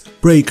Cast,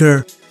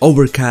 Breaker,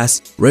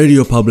 Overcast,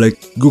 Radio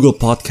Public, Google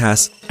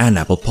Podcasts, and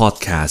Apple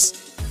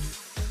Podcasts.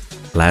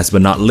 Last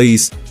but not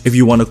least, if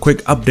you want a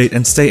quick update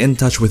and stay in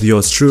touch with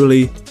yours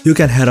truly, you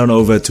can head on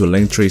over to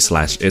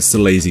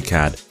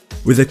linktree/itsthelazycat.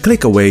 With a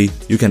click away,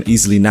 you can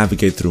easily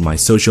navigate through my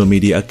social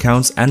media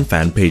accounts and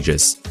fan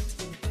pages.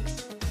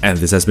 And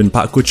this has been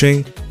Pak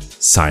Kucing,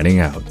 signing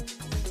out.